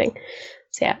exciting.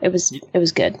 So yeah, it was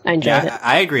good. I enjoyed it.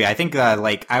 I agree. I think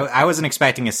I wasn't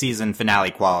expecting a season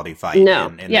finale quality fight. No,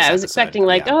 in I was expecting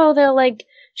they'll like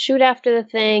shoot after the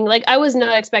thing. Like, I was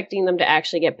not expecting them to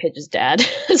actually get Pidge's dad.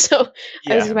 So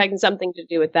I was expecting something to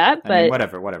do with that. But I mean,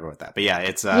 whatever with that. But yeah,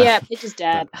 it's Pidge's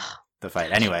dad. The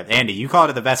fight. Anyway, Andy, you called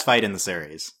it the best fight in the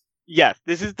series. Yes,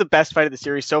 this is the best fight of the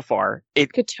series so far.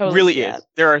 It could totally really is.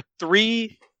 There are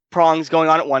 3 prongs going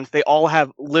on at once. They all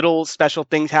have little special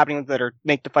things happening that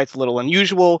make the fights a little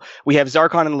unusual. We have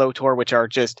Zarkon and Lotor, which are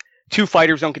just 2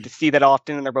 fighters don't get to see that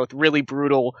often, and they're both really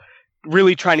brutal,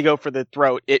 really trying to go for the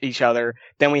throat at each other.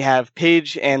 Then we have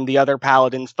Pidge and the other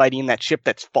paladins fighting that ship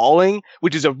that's falling,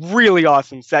 which is a really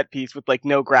awesome set piece with like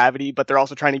no gravity, but they're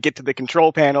also trying to get to the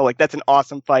control panel. Like, that's an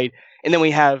awesome fight. And then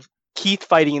we have Keith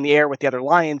fighting in the air with the other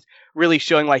lions, really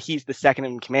showing why he's the second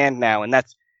in command now. And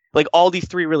that's like, all these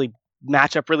 3 really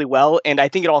match up really well. And I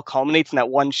think it all culminates in that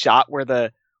one shot where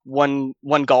the one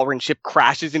Galrin ship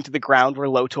crashes into the ground where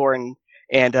Lotor and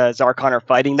Zarkon are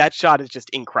fighting. That shot is just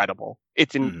incredible.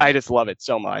 I just love it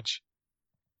so much.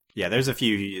 Yeah, there's a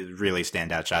few really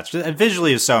standout shots.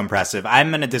 Visually is so impressive. I'm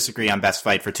going to disagree on best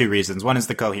fight for 2 reasons. One is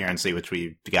the coherency, which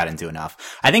we got into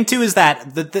enough. I think 2 is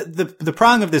that the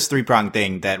prong of this 3-prong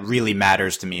thing that really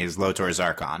matters to me is Lotor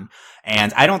Zarkon.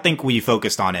 And I don't think we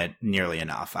focused on it nearly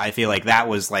enough. I feel like that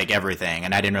was like everything,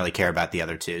 and I didn't really care about the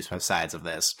other 2 sides of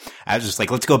this. I was just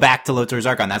like, let's go back to Lotor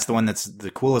Zarkon. That's the one that's the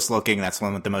coolest looking. That's the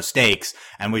one with the most stakes.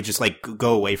 And we just like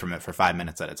go away from it for 5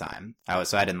 minutes at a time.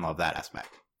 So I didn't love that aspect.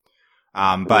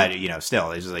 But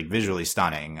still, it's just like visually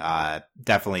stunning.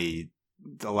 Definitely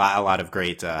a lot of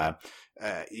great,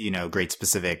 great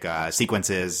specific,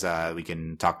 sequences, we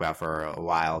can talk about for a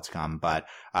while to come. But,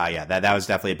 that was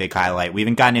definitely a big highlight. We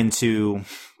haven't gotten into,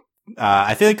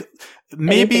 I feel like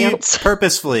maybe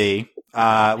purposefully,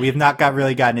 we have not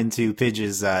really gotten into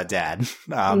Pidge's, dad,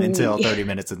 until 30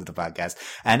 minutes into the podcast.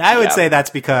 And I would say that's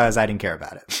because I didn't care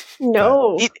about it.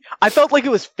 No. I felt like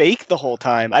it was fake the whole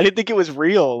time. I didn't think it was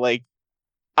real. Like,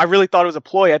 I really thought it was a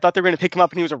ploy. I thought they were going to pick him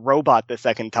up and he was a robot the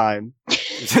second time. A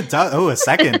second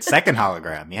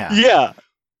hologram. Yeah. Yeah.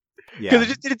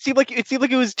 Because it seemed like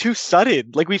it was too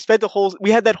sudden. Like, we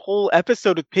had that whole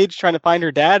episode with Pidge trying to find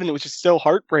her dad, and it was just so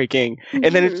heartbreaking. Mm-hmm.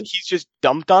 And then he's just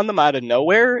dumped on them out of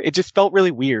nowhere. It just felt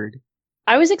really weird.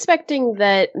 I was expecting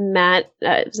that Matt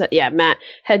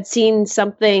had seen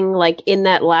something like in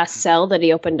that last cell that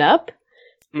he opened up.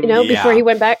 Before he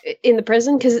went back in the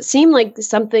prison, because it seemed like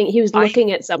he was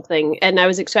looking at something, and I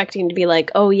was expecting to be like,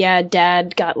 oh yeah,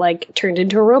 Dad got like turned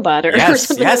into a robot or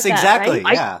something. Yes, like exactly. That,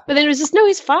 right? Yeah. But then it was just, no,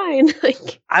 he's fine.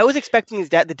 Like, I was expecting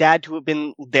the dad to have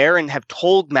been there and have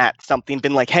told Matt something,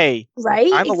 been like, hey,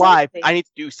 right? I'm alive. I need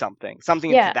to do something.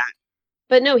 Something into that.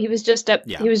 But no, he was just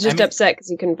upset because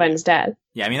he couldn't find his dad.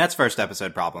 Yeah, I mean, that's first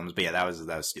episode problems, but yeah, that was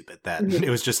stupid. That It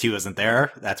was just he wasn't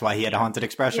there. That's why he had a haunted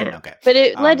expression. Yeah. Okay. But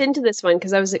it led into this one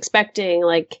because I was expecting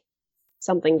like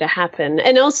something to happen.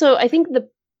 And also, I think the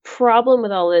problem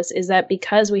with all this is that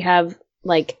because we have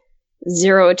like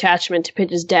 0 attachment to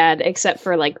Pidge's dad, except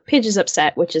for like Pidge is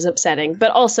upset, which is upsetting,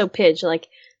 but also Pidge, like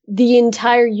the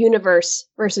entire universe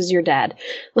versus your dad.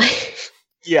 Like,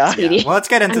 yeah. Well, let's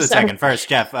get into the second first.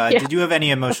 Jeff, did you have any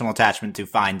emotional attachment to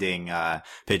finding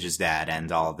Pidge's dad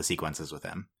and all of the sequences with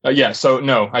him? So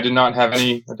no, I did not have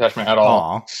any attachment at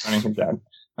all to finding his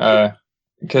dad.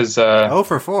 Because 0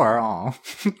 for 4. Aw.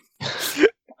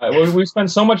 We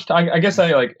spent so much time. I guess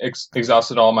I like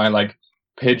exhausted all my like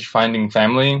Pidge finding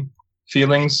family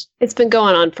feelings. It's been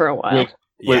going on for a while.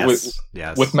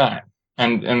 With Matt.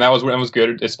 And that was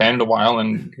good. It spanned a while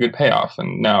and good payoff.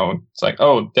 And now it's like,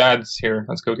 oh, Dad's here.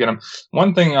 Let's go get him.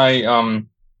 One thing I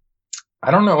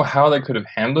don't know how they could have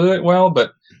handled it well,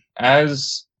 but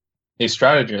as a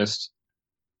strategist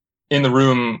in the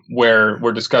room where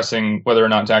we're discussing whether or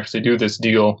not to actually do this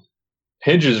deal,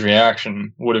 Pidge's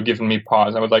reaction would have given me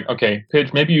pause. I was like, okay,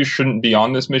 Pidge, maybe you shouldn't be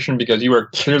on this mission because you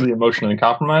are clearly emotionally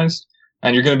compromised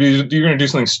and you're going to do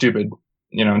something stupid.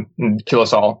 And kill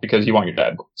us all because you want your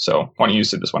dad. So why don't you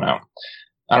sit this one out?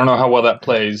 I don't know how well that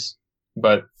plays,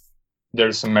 but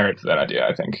there's some merit to that idea,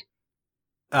 I think.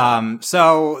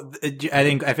 So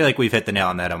I feel like we've hit the nail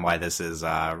on that on why this is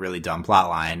a really dumb plot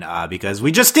line, because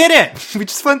we just did it! We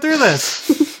just went through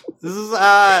this! This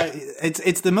is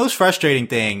it's the most frustrating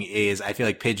thing is I feel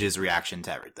like Pidge's reaction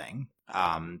to everything.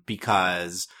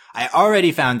 Because I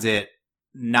already found it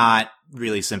not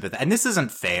really sympathetic. And this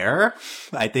isn't fair,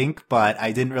 I think, but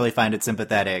I didn't really find it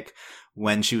sympathetic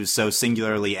when she was so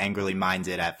singularly angrily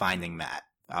minded at finding Matt.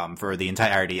 For the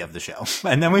entirety of the show.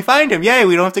 And then we find him. Yay,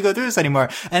 we don't have to go through this anymore.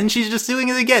 And she's just doing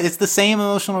it again. It's the same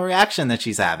emotional reaction that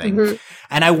she's having. Mm-hmm.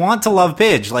 And I want to love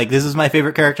Pidge. Like, this is my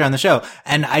favorite character on the show.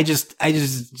 And I just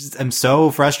am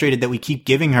so frustrated that we keep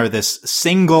giving her this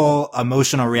single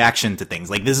emotional reaction to things.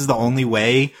 Like, this is the only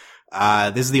way,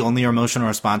 this is the only emotional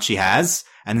response she has.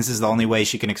 And this is the only way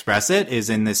she can express it is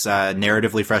in this,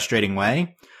 narratively frustrating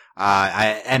way.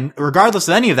 And regardless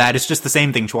of any of that, it's just the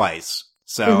same thing twice.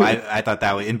 So mm-hmm. I thought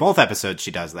that in both episodes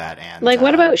she does that. And like,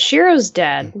 what about Shiro's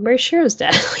dad? Where's Shiro's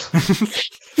dad?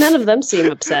 None of them seem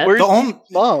upset. Where's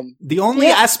mom? The only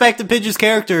aspect of Pidge's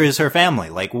character is her family.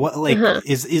 Like, what? Like,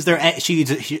 is there?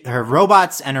 Her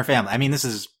robots and her family. I mean, this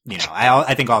is, you know,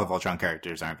 I think all the Voltron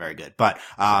characters aren't very good, but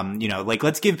you know, like,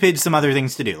 let's give Pidge some other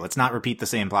things to do. Let's not repeat the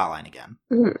same plotline again.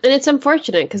 Mm-hmm. And it's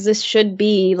unfortunate because this should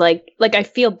be like I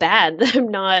feel bad that I'm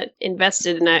not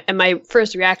invested in it. And my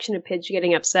first reaction to Pidge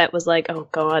getting upset was like, oh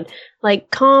god,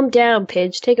 like, calm down,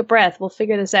 Pidge, take a breath. We'll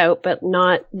figure this out, but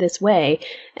not this way.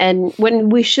 And when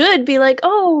we should be like,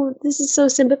 oh, this is so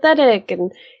sympathetic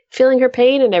and feeling her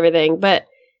pain and everything, but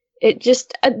it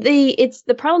just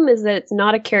the problem is that it's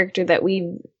not a character that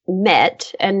we've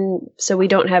met, and so we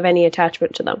don't have any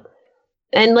attachment to them.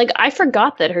 And like, I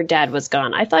forgot that her dad was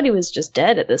gone. I thought he was just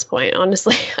dead at this point.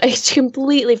 Honestly, I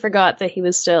completely forgot that he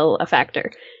was still a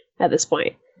factor at this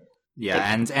point.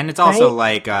 Yeah, and it's also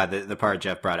like the part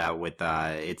Jeff brought out with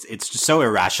it's just so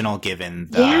irrational given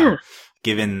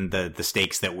the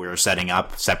stakes that we're setting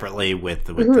up separately with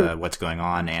what's going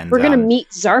on, and we're gonna meet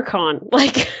Zarkon,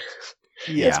 like.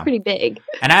 Yeah. It's pretty big.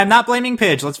 And I'm not blaming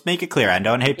Pidge. Let's make it clear. I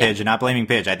don't hate Pidge. I'm not blaming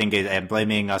Pidge. I think I'm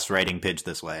blaming us writing Pidge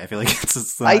this way. I feel like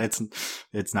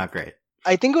it's not great.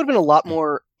 I think it would have been a lot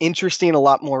more interesting, a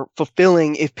lot more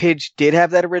fulfilling if Pidge did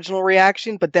have that original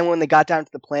reaction, but then when they got down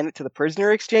to the planet to the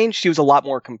prisoner exchange, she was a lot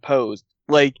more composed.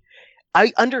 Like,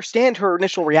 I understand her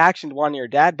initial reaction to wanting her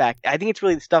dad back. I think it's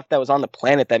really the stuff that was on the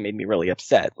planet that made me really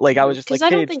upset. Like, I was just like,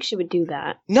 because I don't think she would do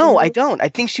that. No, I don't. I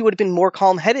think she would have been more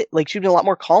calm-headed. Like, she'd been a lot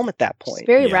more calm at that point. It's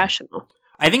very rational.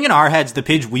 I think in our heads, the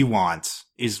Pidge we want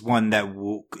is one that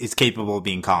is capable of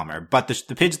being calmer. But the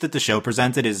Pidge that the show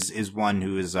presented is one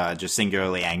who is just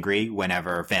singularly angry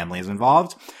whenever family is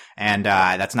involved. And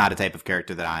that's not a type of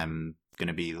character that I'm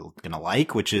gonna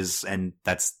like, and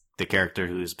that's the character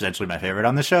who's potentially my favorite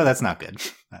on the show. That's not good.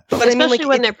 But especially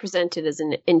when they're presented as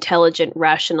an intelligent,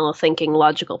 rational, thinking,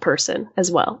 logical person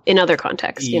as well, in other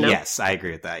contexts, you know? Yes, I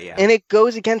agree with that, yeah. And it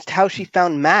goes against how she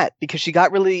found Matt, because she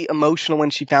got really emotional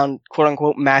when she found,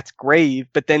 quote-unquote, Matt's grave,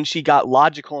 but then she got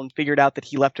logical and figured out that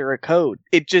he left her a code.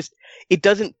 It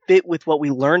doesn't fit with what we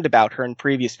learned about her in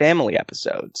previous family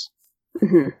episodes.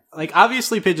 Mm-hmm. Like,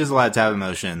 obviously Pidge is allowed to have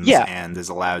emotions and is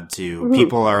allowed to,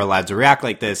 people are allowed to react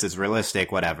like this, it's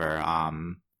realistic, whatever.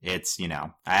 It's, you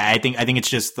know, I think it's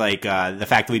just like, the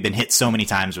fact that we've been hit so many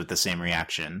times with the same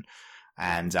reaction,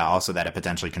 and also that it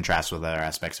potentially contrasts with other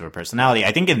aspects of her personality.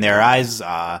 I think in their eyes,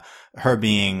 her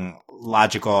being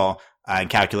logical and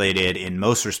calculated in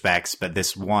most respects, but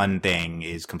this one thing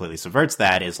completely subverts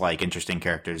that, is like interesting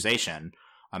characterization.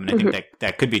 I mean, I think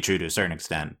that could be true to a certain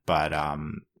extent, but,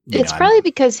 it's probably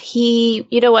because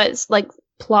it's like,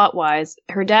 plot-wise,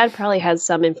 her dad probably has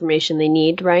some information they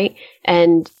need, right?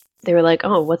 And they were like,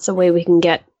 oh, what's the way we can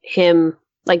get him,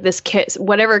 like, this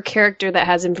whatever character that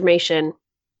has information,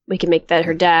 we can make that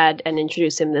her dad and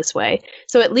introduce him this way.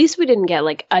 So at least we didn't get,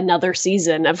 like, another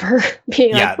season of her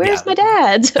being like, where's my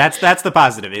dad? That's the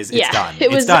positive, is it's done.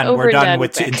 It's done. We're done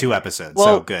in 2 episodes,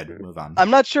 so good. Move on. I'm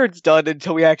not sure it's done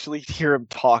until we actually hear him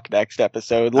talk next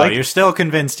episode. Like, you're still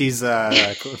convinced he's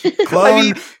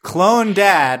clone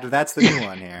dad. That's the new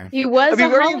one here. He was a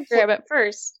hologram at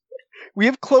first. We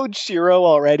have cloned Shiro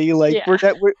already. Like,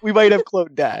 we might have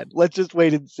cloned dad. Let's just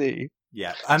wait and see.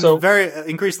 Yeah, I'm very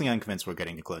increasingly unconvinced we're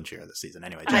getting to Clone Shiro this season.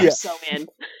 Anyway, I'm so in.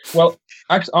 Well,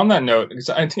 actually, on that note, because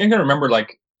I think I can remember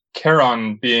like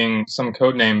Charon being some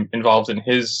code name involved in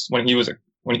his when he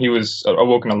was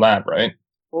awoke in a lab, right?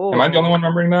 Ooh. Am I the only one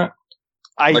remembering that?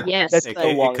 Yes, it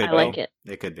I like it.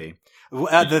 It could be.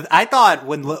 I thought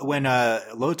when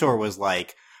Lotor was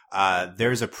like,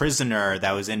 there's a prisoner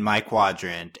that was in my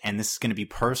quadrant, and this is going to be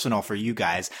personal for you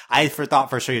guys. I thought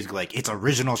for sure he was like, it's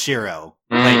original Shiro.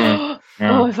 Like,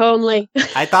 Oh, if only.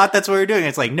 I thought that's what we were doing.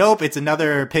 It's like, nope, it's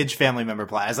another Pidge family member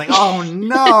plot. I was like, oh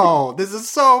no, this is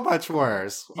so much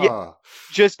worse. Yeah.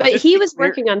 But he was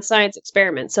working on science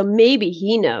experiments, so maybe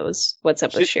he knows what's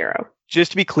up with Shiro.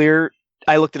 Just to be clear,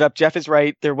 I looked it up. Jeff is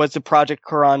right. There was a Project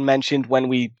Quran mentioned when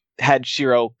we had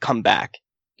Shiro come back.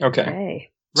 Okay.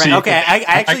 Right. See, okay. I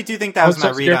actually do think that was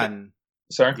my so read scared. on.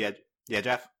 Sorry. Yeah,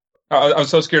 Jeff. I was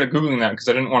so scared of googling that because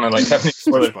I didn't want to like have any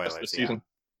spoilers for the Spoilers, season.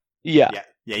 Yeah.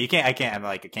 Yeah, you can't. I can't. I'm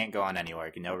like, I can't go on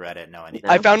anywhere. No Reddit, no anything.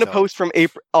 I found a So- post from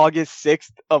August 6th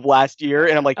of last year,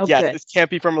 and I'm like, Oh, yes, good. this can't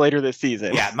be from later this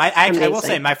season. Yeah, I will Amazing.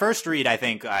 say my first read. I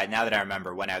think now that I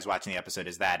remember when I was watching the episode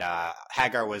is that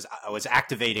Hagar was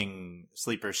activating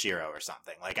Sleeper Shiro or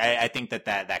something. Like I think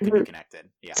that could be connected.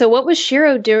 Yeah. So what was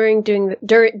Shiro doing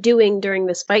during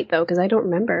this fight, though? Because I don't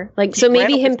remember. Like, so He ran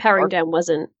maybe up him his powering arm. down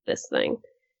wasn't this thing.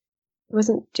 It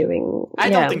wasn't doing. I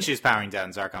yeah. don't think she was powering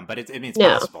down Zarkon, but it's No.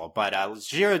 possible. But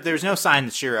Shiro, there's no sign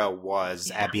that Shiro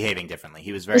was behaving differently.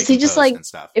 He was very Was he just, composed like, and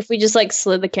stuff. If we just like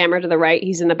slid the camera to the right,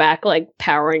 he's in the back, like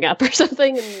powering up or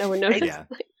something, and no one noticed. Yeah.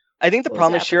 I think the What was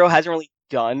problem is happening? Shiro hasn't really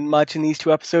done much in these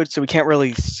two episodes, so we can't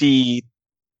really see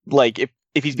like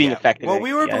if he's being Yeah. effective. Well, in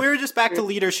we it were yet. we were just back to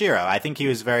leader Shiro. I think he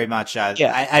was very much. Yeah.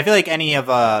 I feel like any of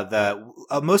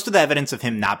most of the evidence of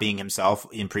him not being himself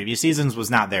in previous seasons was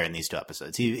not there in these two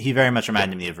episodes. He very much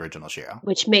reminded me of original Shiro.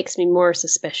 Which makes me more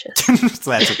suspicious.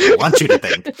 So that's what I want you to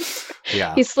think.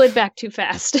 Yeah. He slid back too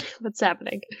fast. What's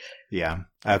happening? Yeah.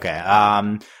 Okay.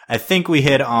 I think we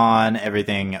hit on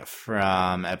everything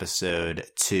from episode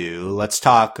 2. Let's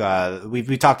talk.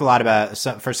 We talked a lot about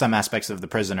some aspects of the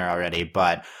prisoner already,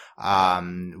 but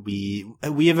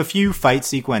we have a few fight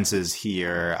sequences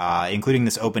here, including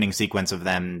this opening sequence of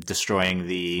them destroying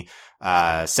the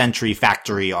Sentry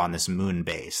factory on this moon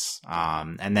base,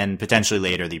 and then potentially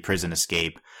later the prison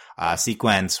escape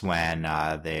sequence when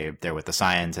they're with the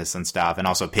scientists and stuff, and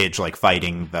also Pidge like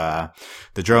fighting the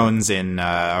drones in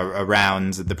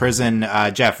around the prison.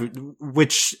 Jeff,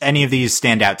 which any of these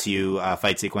stand out to you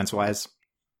fight sequence wise?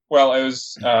 Well, it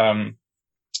was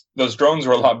those drones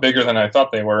were a lot bigger than I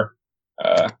thought they were.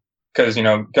 Because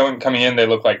coming in, they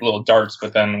look like little darts,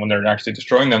 but then when they're actually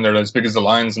destroying them, they're as big as the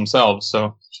lions themselves.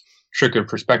 So, trick of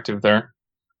perspective there.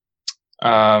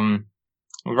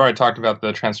 We've already talked about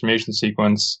the transformation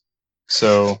sequence,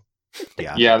 so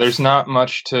yeah, there's not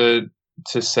much to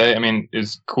say. I mean,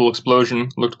 it's cool explosion,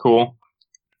 looked cool,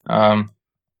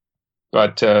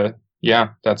 but yeah,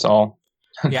 that's all.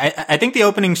 Yeah, I think the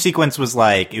opening sequence was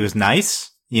like, it was nice.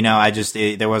 You know, there's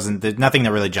nothing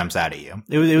that really jumps out at you.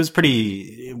 It was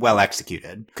pretty well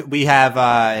executed. We have,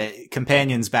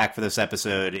 companions back for this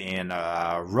episode in,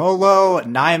 Rolo,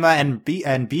 Naima,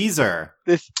 and Beezer.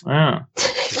 This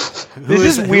Who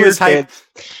is weird.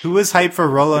 Who was hyped for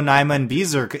Rolo, Naima, and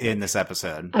Beezer in this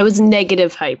episode? I was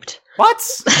negative hyped. What?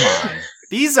 Come on.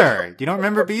 Beezer. You don't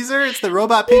remember Beezer? It's the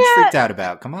robot Pidge freaked out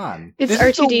about. Come on. It's This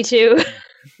is the- R2D2.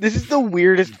 This is the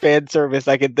weirdest fan service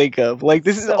I can think of. Like,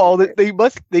 this is So all weird. that they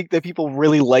must think that people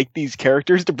really like these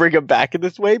characters to bring them back in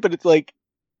this way, but it's like,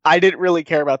 I didn't really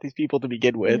care about these people to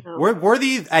begin with. No.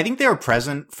 I think they were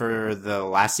present for the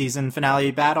last season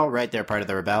finale battle, right? They're part of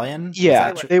the rebellion. Is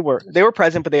Yeah, that true? they were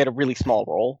present, but they had a really small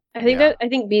role. I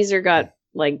think Beezer got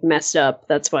like messed up.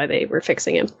 That's why they were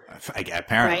fixing him.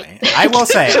 Apparently, Right. I will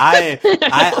say,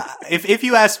 if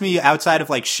you ask me outside of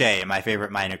like Shay, my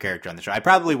favorite minor character on the show, I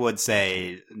probably would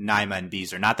say Naima and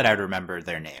Beezer. Not that I would remember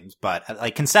their names, but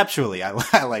like conceptually,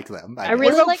 I like them. I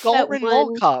really What about like that Galrin one-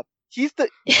 Mall Cop? He's the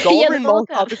Yeah, the Galrin Mall Mall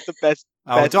Cop. Cop is the best.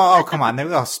 Come on, they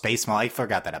were all Space Mall. I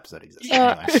forgot that episode existed.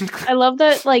 Anyway. I love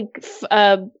that. Like,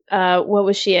 what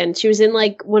was she in? She was in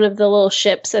like one of the little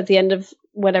ships at the end of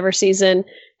whatever season,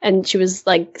 and she was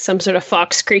like some sort of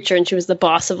fox creature, and she was the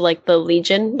boss of like the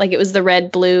Legion. Like it was the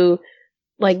red, blue,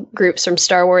 like groups from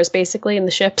Star Wars, basically in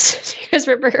the ships. Do you guys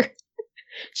remember her?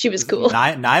 She was cool.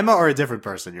 Naima or a different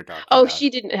person you're talking Oh, about? she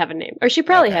didn't have a name, or she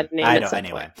probably Okay. had a name. I at don't. some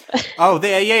Anyway. point. Oh,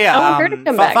 yeah. I want her to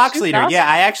come back. Fox She's Leader. awesome. Yeah,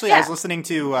 I was Yeah. listening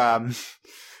to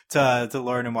to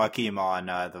Lauren and Joaquim on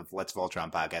the Let's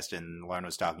Voltron podcast, and Lauren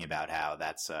was talking about how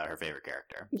that's her favorite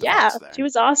character. the Yeah, Fox there. she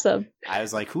was awesome. I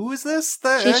was like, who is this?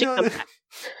 She should come back.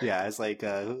 Yeah, I was like,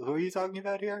 who are you talking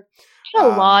about here? She had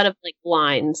a Um, lot of like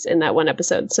lines in that one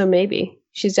episode, so maybe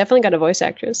she's definitely got a voice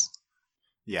actress.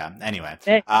 Yeah. Anyway,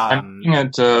 Hey. I'm looking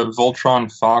at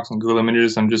Voltron, Fox, and Google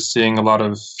Images. I'm just seeing a lot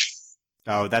of.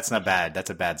 oh, that's not bad. That's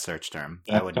a bad search term.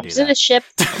 I wouldn't do She's in a that. ship.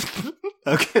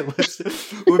 Okay,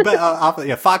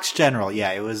 we're Fox General.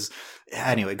 Yeah, it was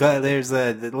anyway,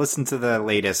 listen to the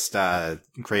latest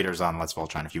creators on Let's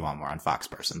Voltron if you want more on Fox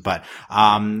Person. But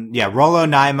Rollo,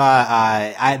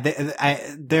 Naima,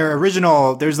 their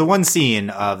original. There's the one scene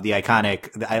of the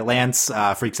iconic Lance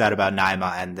freaks out about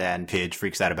Naima, and then Pidge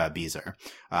freaks out about Beezer.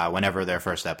 Whenever their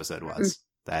first episode was,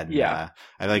 I feel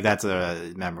like that's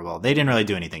memorable. They didn't really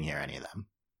do anything here, any of them.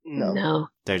 No.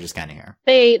 They're just kind of here.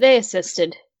 They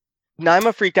assisted.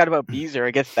 Naima freaked out about Beezer.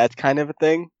 I guess that's kind of a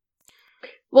thing.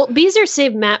 Well, Beezer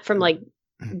saved Matt from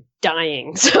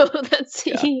dying, so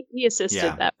he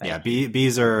assisted that way. Yeah,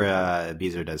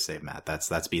 Beezer does save Matt.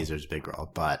 That's Beezer's big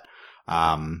role, but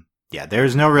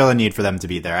there's no real need for them to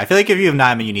be there. I feel like if you have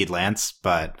Naima, you need Lance,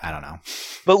 but I don't know.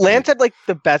 But Lance had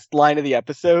the best line of the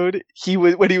episode.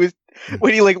 When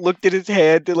he looked at his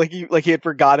hand, he had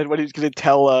forgotten what he was going to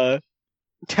tell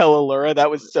Allura. That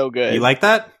was so good. You like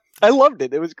that? I loved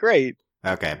it. It was great.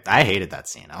 Okay, I hated that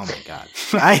scene. Oh my god,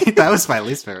 that was my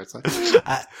least favorite scene.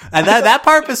 And that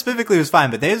part specifically was fine,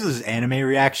 but there's those anime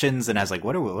reactions, and I was like,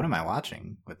 "What am I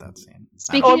watching with that scene?"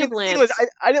 Speaking of Lance,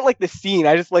 I didn't like the scene.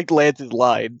 I just liked Lance's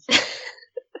lines.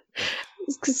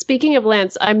 Speaking of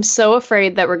Lance, I'm so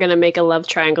afraid that we're gonna make a love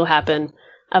triangle happen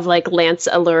of Lance,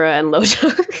 Allura, and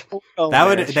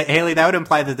Lotar. Haley, that would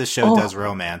imply that this show does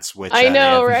romance, which I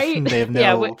know, right? They have no.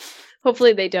 Yeah,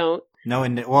 hopefully they don't. No.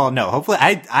 Hopefully,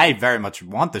 I very much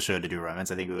want the show to do romance.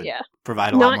 I think it would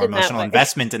provide a lot more emotional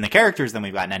investment in the characters than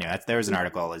we've gotten anyway. There was an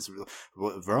article is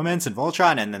romance and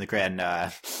Voltron, and then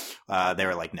they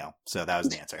were like no. So that was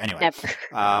the answer. Anyway,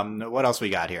 what else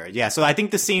we got here? Yeah, so I think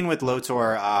the scene with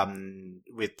Lotor,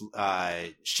 with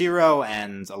Shiro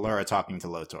and Allura talking to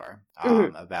Lotor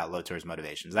about Lotor's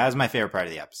motivations. That was my favorite part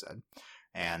of the episode.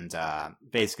 And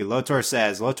basically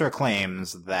Lotor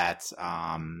claims that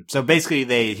so basically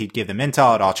he'd give them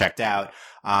intel, it all checked out.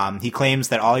 He claims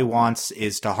that all he wants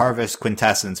is to harvest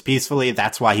quintessence peacefully.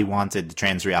 That's why he wanted the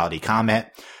Transreality Comet.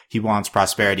 He wants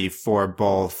prosperity for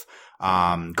both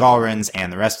Galrans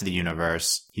and the rest of the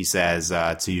universe. He says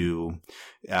to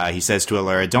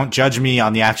Allura, "Don't judge me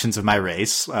on the actions of my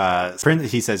race."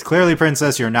 He says, "Clearly,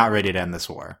 Princess, you're not ready to end this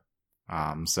war."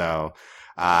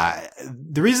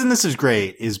 The reason this is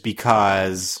great is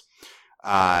because,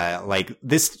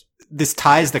 this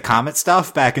ties the comet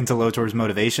stuff back into Lotor's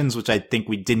motivations, which I think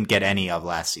we didn't get any of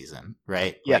last season,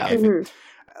 right? Yeah.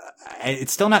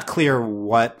 It's still not clear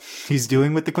what he's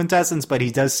doing with the quintessence, but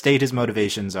he does state his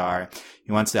motivations are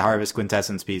he wants to harvest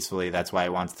quintessence peacefully. That's why he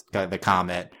wants the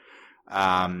comet.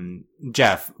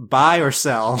 Jeff, buy or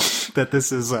sell that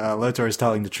this is Lotor is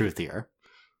telling the truth here?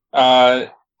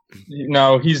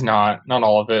 No, he's not. Not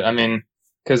all of it. I mean,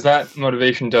 because that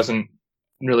motivation doesn't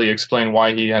really explain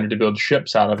why he had to build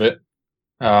ships out of it.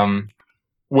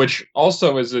 Which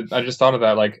also I just thought of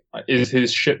that, is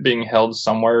his ship being held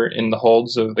somewhere in the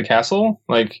holds of the castle?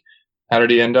 How did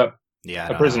he end up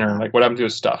a prisoner? What happened to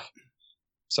his stuff?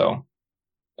 So,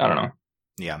 I don't know.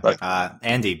 Yeah. But,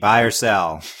 Andy, buy or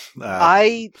sell?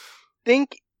 I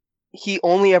think he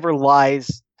only ever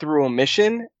lies through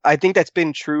omission. I think that's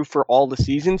been true for all the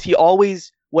seasons.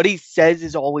 What he says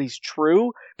is always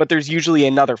true, but there's usually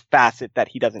another facet that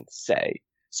he doesn't say.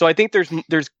 So I think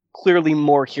there's clearly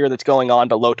more here that's going on,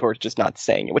 but Lotor's just not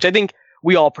saying it, which I think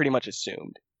we all pretty much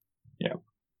assumed. Yeah.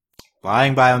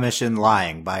 Lying by omission,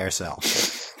 lying, buy or sell.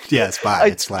 Yes, buy.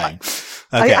 It's lying.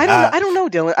 Okay. I don't know,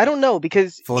 Dylan. I don't know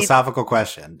because philosophical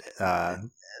question.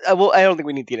 Well, I don't think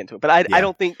we need to get into it, but I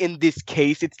don't think in this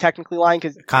case it's technically lying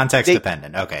because context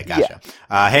dependent. Okay, gotcha.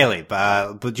 Yeah. Haley,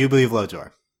 would you believe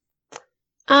Lotor?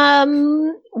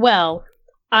 Well,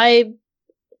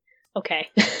 okay.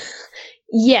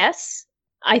 Yes,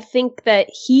 I think that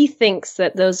he thinks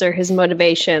that those are his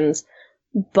motivations,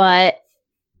 but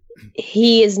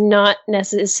he is not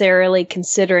necessarily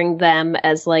considering them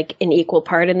as an equal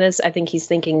part in this. I think he's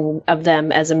thinking of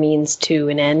them as a means to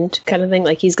an end kind of thing.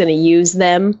 He's going to use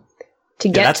them to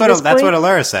get to this point. That's what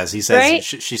Allura says. He says, right?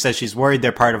 She says she's worried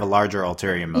they're part of a larger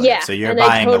ulterior motive. Yeah, so you're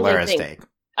buying Allura's take.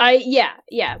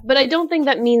 Yeah. But I don't think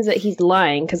that means that he's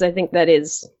lying because I think that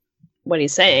is what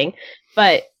he's saying.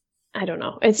 But I don't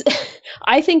know.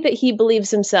 I think that he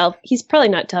believes himself. He's probably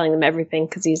not telling them everything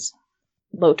because he's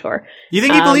Lotor. You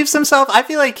think he believes himself? I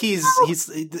feel like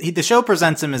the show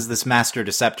presents him as this master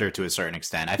deceptor to a certain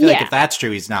extent. I feel like if that's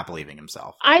true, he's not believing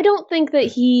himself. I don't think that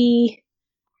he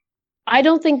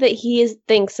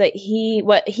thinks that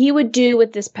what he would do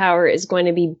with this power is going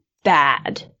to be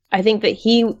bad. I think that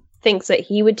he thinks that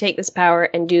he would take this power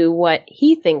and do what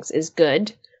he thinks is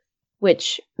good,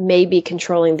 which may be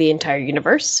controlling the entire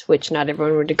universe, which not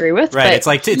everyone would agree with. Right, it's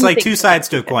like two sides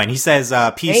to a coin. He says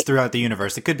peace throughout the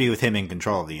universe. It could be with him in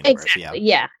control of the universe. Exactly.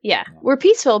 Yeah. We're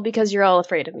peaceful because you're all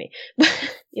afraid of me.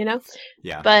 you know?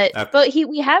 Yeah. But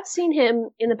we have seen him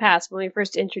in the past when we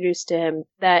first introduced to him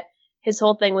that his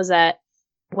whole thing was that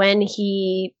when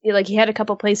he had a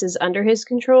couple places under his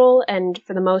control, and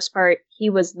for the most part he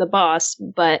was the boss,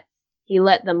 but he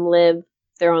let them live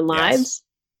their own lives,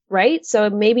 right? So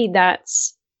maybe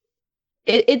that's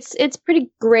it's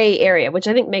pretty gray area, which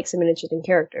I think makes him an interesting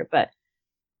character. But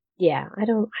yeah, I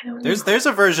don't know. There's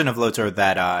a version of Lotor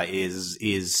that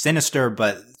is sinister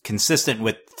but consistent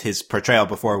with his portrayal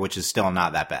before, which is still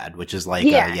not that bad. Which is like,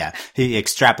 he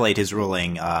extrapolate his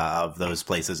ruling of those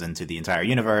places into the entire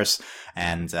universe,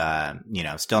 and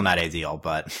still not ideal,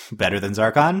 but better than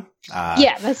Zarkon.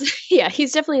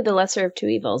 He's definitely the lesser of two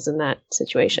evils in that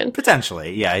situation.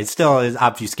 Potentially, yeah. He still is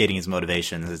obfuscating his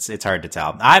motivations. It's hard to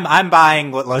tell. I'm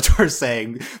buying what Lotor's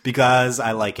saying because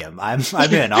I like him. I'm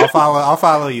in. I'll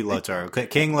follow you, Lotor.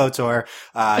 King Lotor.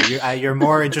 You're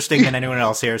more interesting than anyone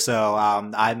else here, so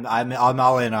I'm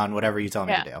all in on whatever you tell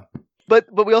me to do. But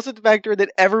we also have to factor in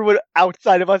that everyone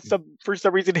outside of us for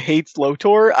some reason hates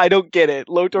Lotor. I don't get it.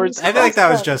 Lotor's I feel like that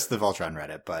was just the Voltron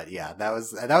Reddit, but yeah, that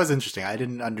was interesting. I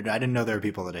didn't know there were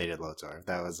people that hated Lotor.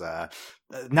 That was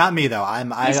not me though.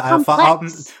 I'm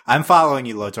following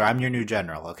you, Lotor. I'm your new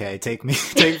general. Okay, take me.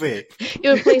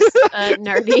 You replace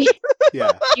Nervy.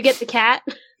 Yeah, you get the cat.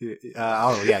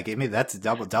 Give me that's a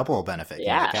double benefit.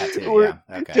 Yeah, cat too. We're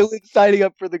Dylan signing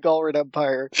up for the Galran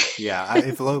Empire. Yeah,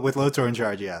 with Lotor in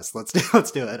charge, yes. Let's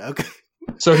do it. Okay.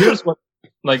 So here's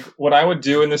what I would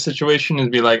do in this situation is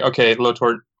be like, okay,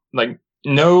 Lotor, like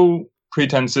no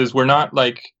pretenses. We're not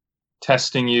like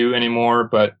testing you anymore,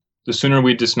 but the sooner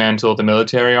we dismantle the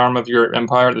military arm of your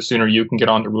empire, the sooner you can get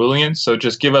on to ruling it. So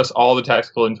just give us all the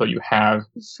tactical info you have,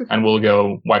 and we'll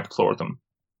go wipe the floor with them.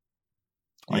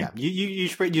 You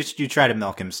try to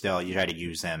milk him still. You try to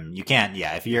use him. You can't.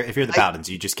 Yeah, if you're the Paladins,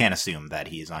 you just can't assume that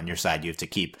he's on your side. You have to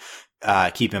keep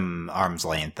him arm's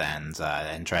length and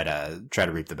try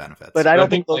to reap the benefits. But I don't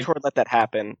think Lotor would let that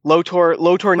happen. Lotor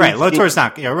right. Lotor's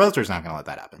not going to let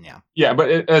that happen. Yeah. Yeah, but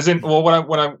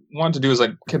what I want to do is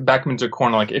like back him into a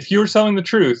corner. Like if you're telling the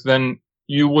truth, then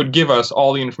you would give us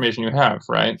all the information you have,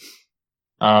 right?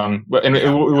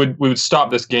 We would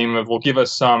stop this game of give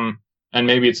us some. And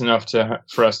maybe it's enough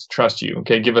for us to trust you.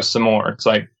 Okay, give us some more. It's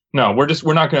like, no,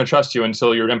 we're not going to trust you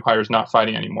until your empire's not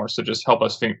fighting anymore. So just help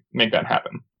us make that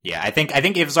happen. Yeah, I think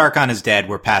if Zarkon is dead,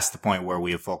 we're past the point where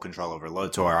we have full control over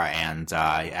Lotor. And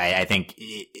I think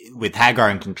with Hagar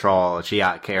in control, she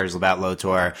cares about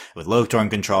Lotor. With Lotor in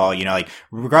control,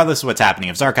 regardless of what's happening,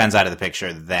 if Zarkon's out of the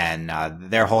picture, then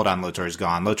their hold on Lotor is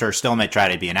gone. Lotor still may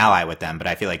try to be an ally with them, but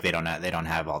I feel like they don't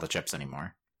have all the chips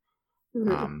anymore.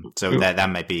 So that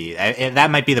might be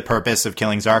the purpose of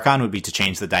killing Zarkon, would be to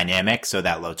change the dynamic so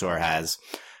that Lotor has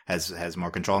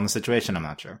more control in the situation. I'm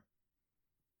not sure.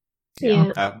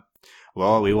 Yeah.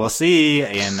 Well, we will see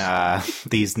in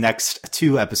these next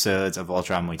 2 episodes of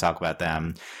Voltron when we talk about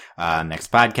them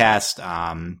next podcast.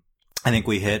 I think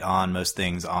we hit on most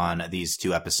things on these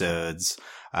 2 episodes.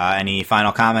 Any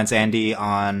final comments, Andy,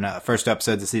 on first 2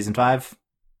 episodes of season 5?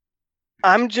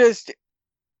 I'm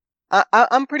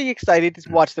pretty excited to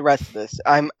watch the rest of this.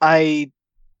 I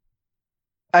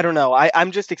don't know.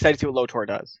 I'm just excited to see what Lotor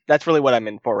does. That's really what I'm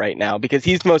in for right now, because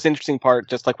he's the most interesting part,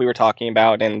 just like we were talking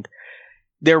about, and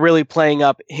they're really playing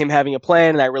up him having a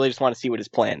plan, and I really just want to see what his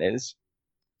plan is.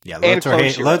 Yeah,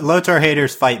 Lotor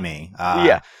haters fight me.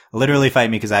 Literally fight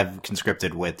me because I've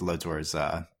conscripted with Lotor's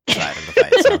side of the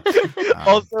fight.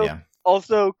 So,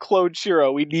 Also, Clone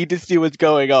Shiro. We need to see what's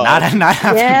going on. Not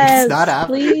happening. Yes, it's not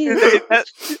happening.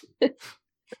 Please.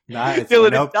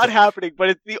 Dylan, it's not happening, but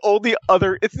it's the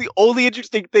only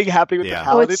interesting thing happening with the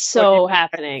Paladins. It's so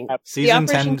happening. Season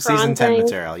 10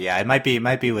 material. Yeah, it might be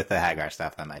with the Hagar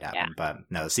stuff that might happen, but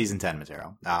no, season 10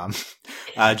 material.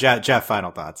 Jeff,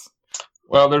 final thoughts.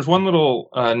 Well, there's one little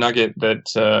nugget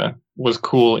that was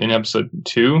cool in episode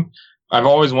 2. I've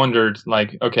always wondered,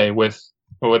 like, okay, with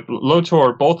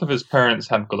Lotor, both of his parents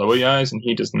have glowy eyes, and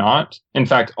he does not. In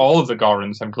fact, all of the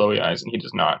Galrans have glowy eyes, and he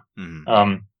does not.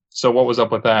 Mm-hmm. So what was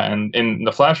up with that? And in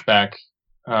the flashback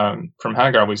from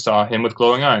Hagar, we saw him with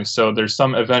glowing eyes. So there's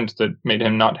some event that made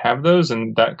him not have those,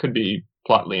 and that could be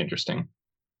plotly interesting.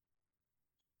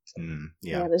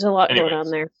 Yeah, there's a lot going on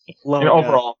there. And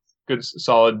overall, good,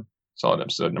 solid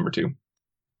episode number 2.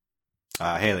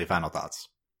 Haley, final thoughts.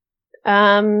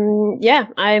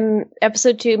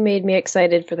 Episode 2 made me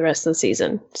excited for the rest of the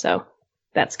season, so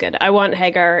that's good. I want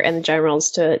Hagar and the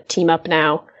generals to team up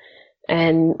now,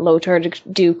 and Lotor to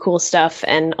do cool stuff,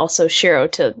 and also Shiro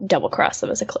to double cross them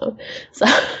as a clone. So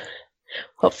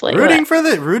hopefully, rooting for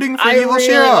evil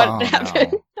Shiro.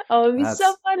 Oh, it'd be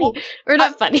so funny. Or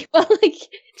not funny, but like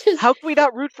just How can we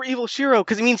not root for evil Shiro?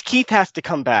 Because it means Keith has to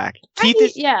come back. Keith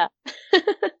is yeah.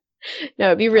 No,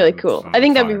 it'd be really cool. I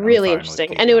think that'd be really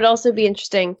interesting. And it would also be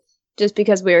interesting just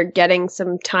because we're getting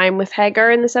some time with Hagar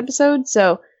in this episode.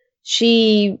 So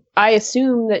I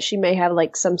assume that she may have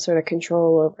like some sort of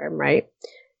control over him, right?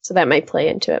 So that might play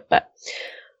into it, but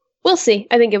we'll see.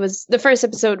 I think the first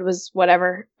episode was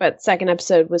whatever, but second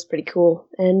episode was pretty cool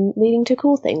and leading to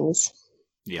cool things.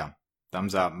 Yeah.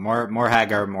 Thumbs up. More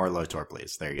Hagar, more Lotor,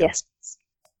 please. There you go. Yes.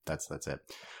 That's it.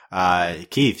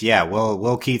 Keith, yeah,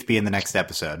 will Keith be in the next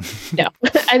episode? No.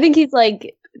 I think he's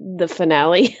like the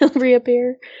finale. He'll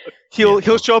reappear. he'll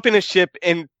show up in a ship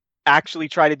and actually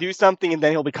try to do something, and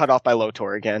then he'll be cut off by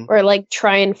Lotor again. Or like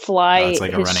try and fly. Oh, it's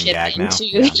like a his running ship gag now. into-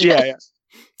 Yeah.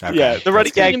 Okay. Yeah, the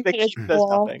running That's good. gag that Keith does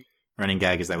nothing. Running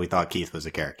gag is that we thought Keith was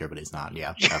a character, but he's not.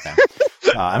 Yeah. Okay.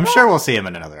 I'm sure we'll see him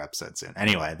in another episode soon.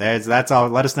 Anyway, that's all.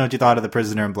 Let us know what you thought of the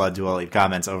Prisoner and Blood Duel. Leave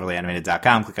comments,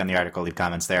 overlyanimated.com. Click on the article, leave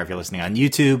comments there. If you're listening on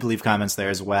YouTube, leave comments there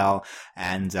as well.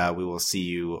 And we will see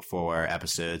you for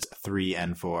episodes 3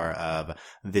 and 4 of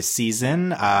this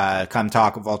season. Come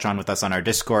talk Voltron with us on our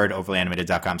Discord,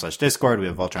 overlyanimated.com/Discord. We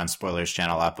have Voltron Spoilers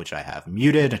channel up, which I have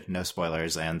muted. No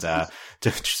spoilers. And to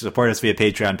support us via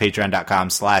Patreon,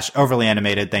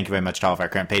 patreon.com/overlyanimated. Thank you very much to all of our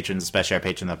current patrons, especially our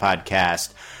patron of the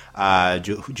podcast,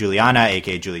 Juliana,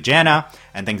 aka Julie Jana,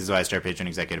 and thanks as always to our patron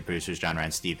executive producers John,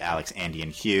 Ryan, Steve, Alex, Andy,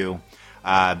 and Hugh.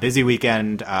 Busy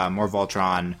weekend, more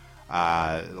Voltron,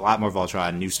 a lot more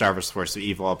Voltron, new Star vs. Force of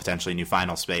Evil, potentially new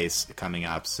Final Space coming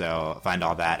up, so find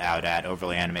all that out at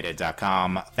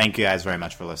overlyanimated.com. Thank you guys very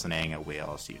much for listening.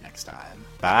 We'll see you next time.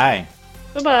 Bye.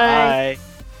 Bye-bye. Bye.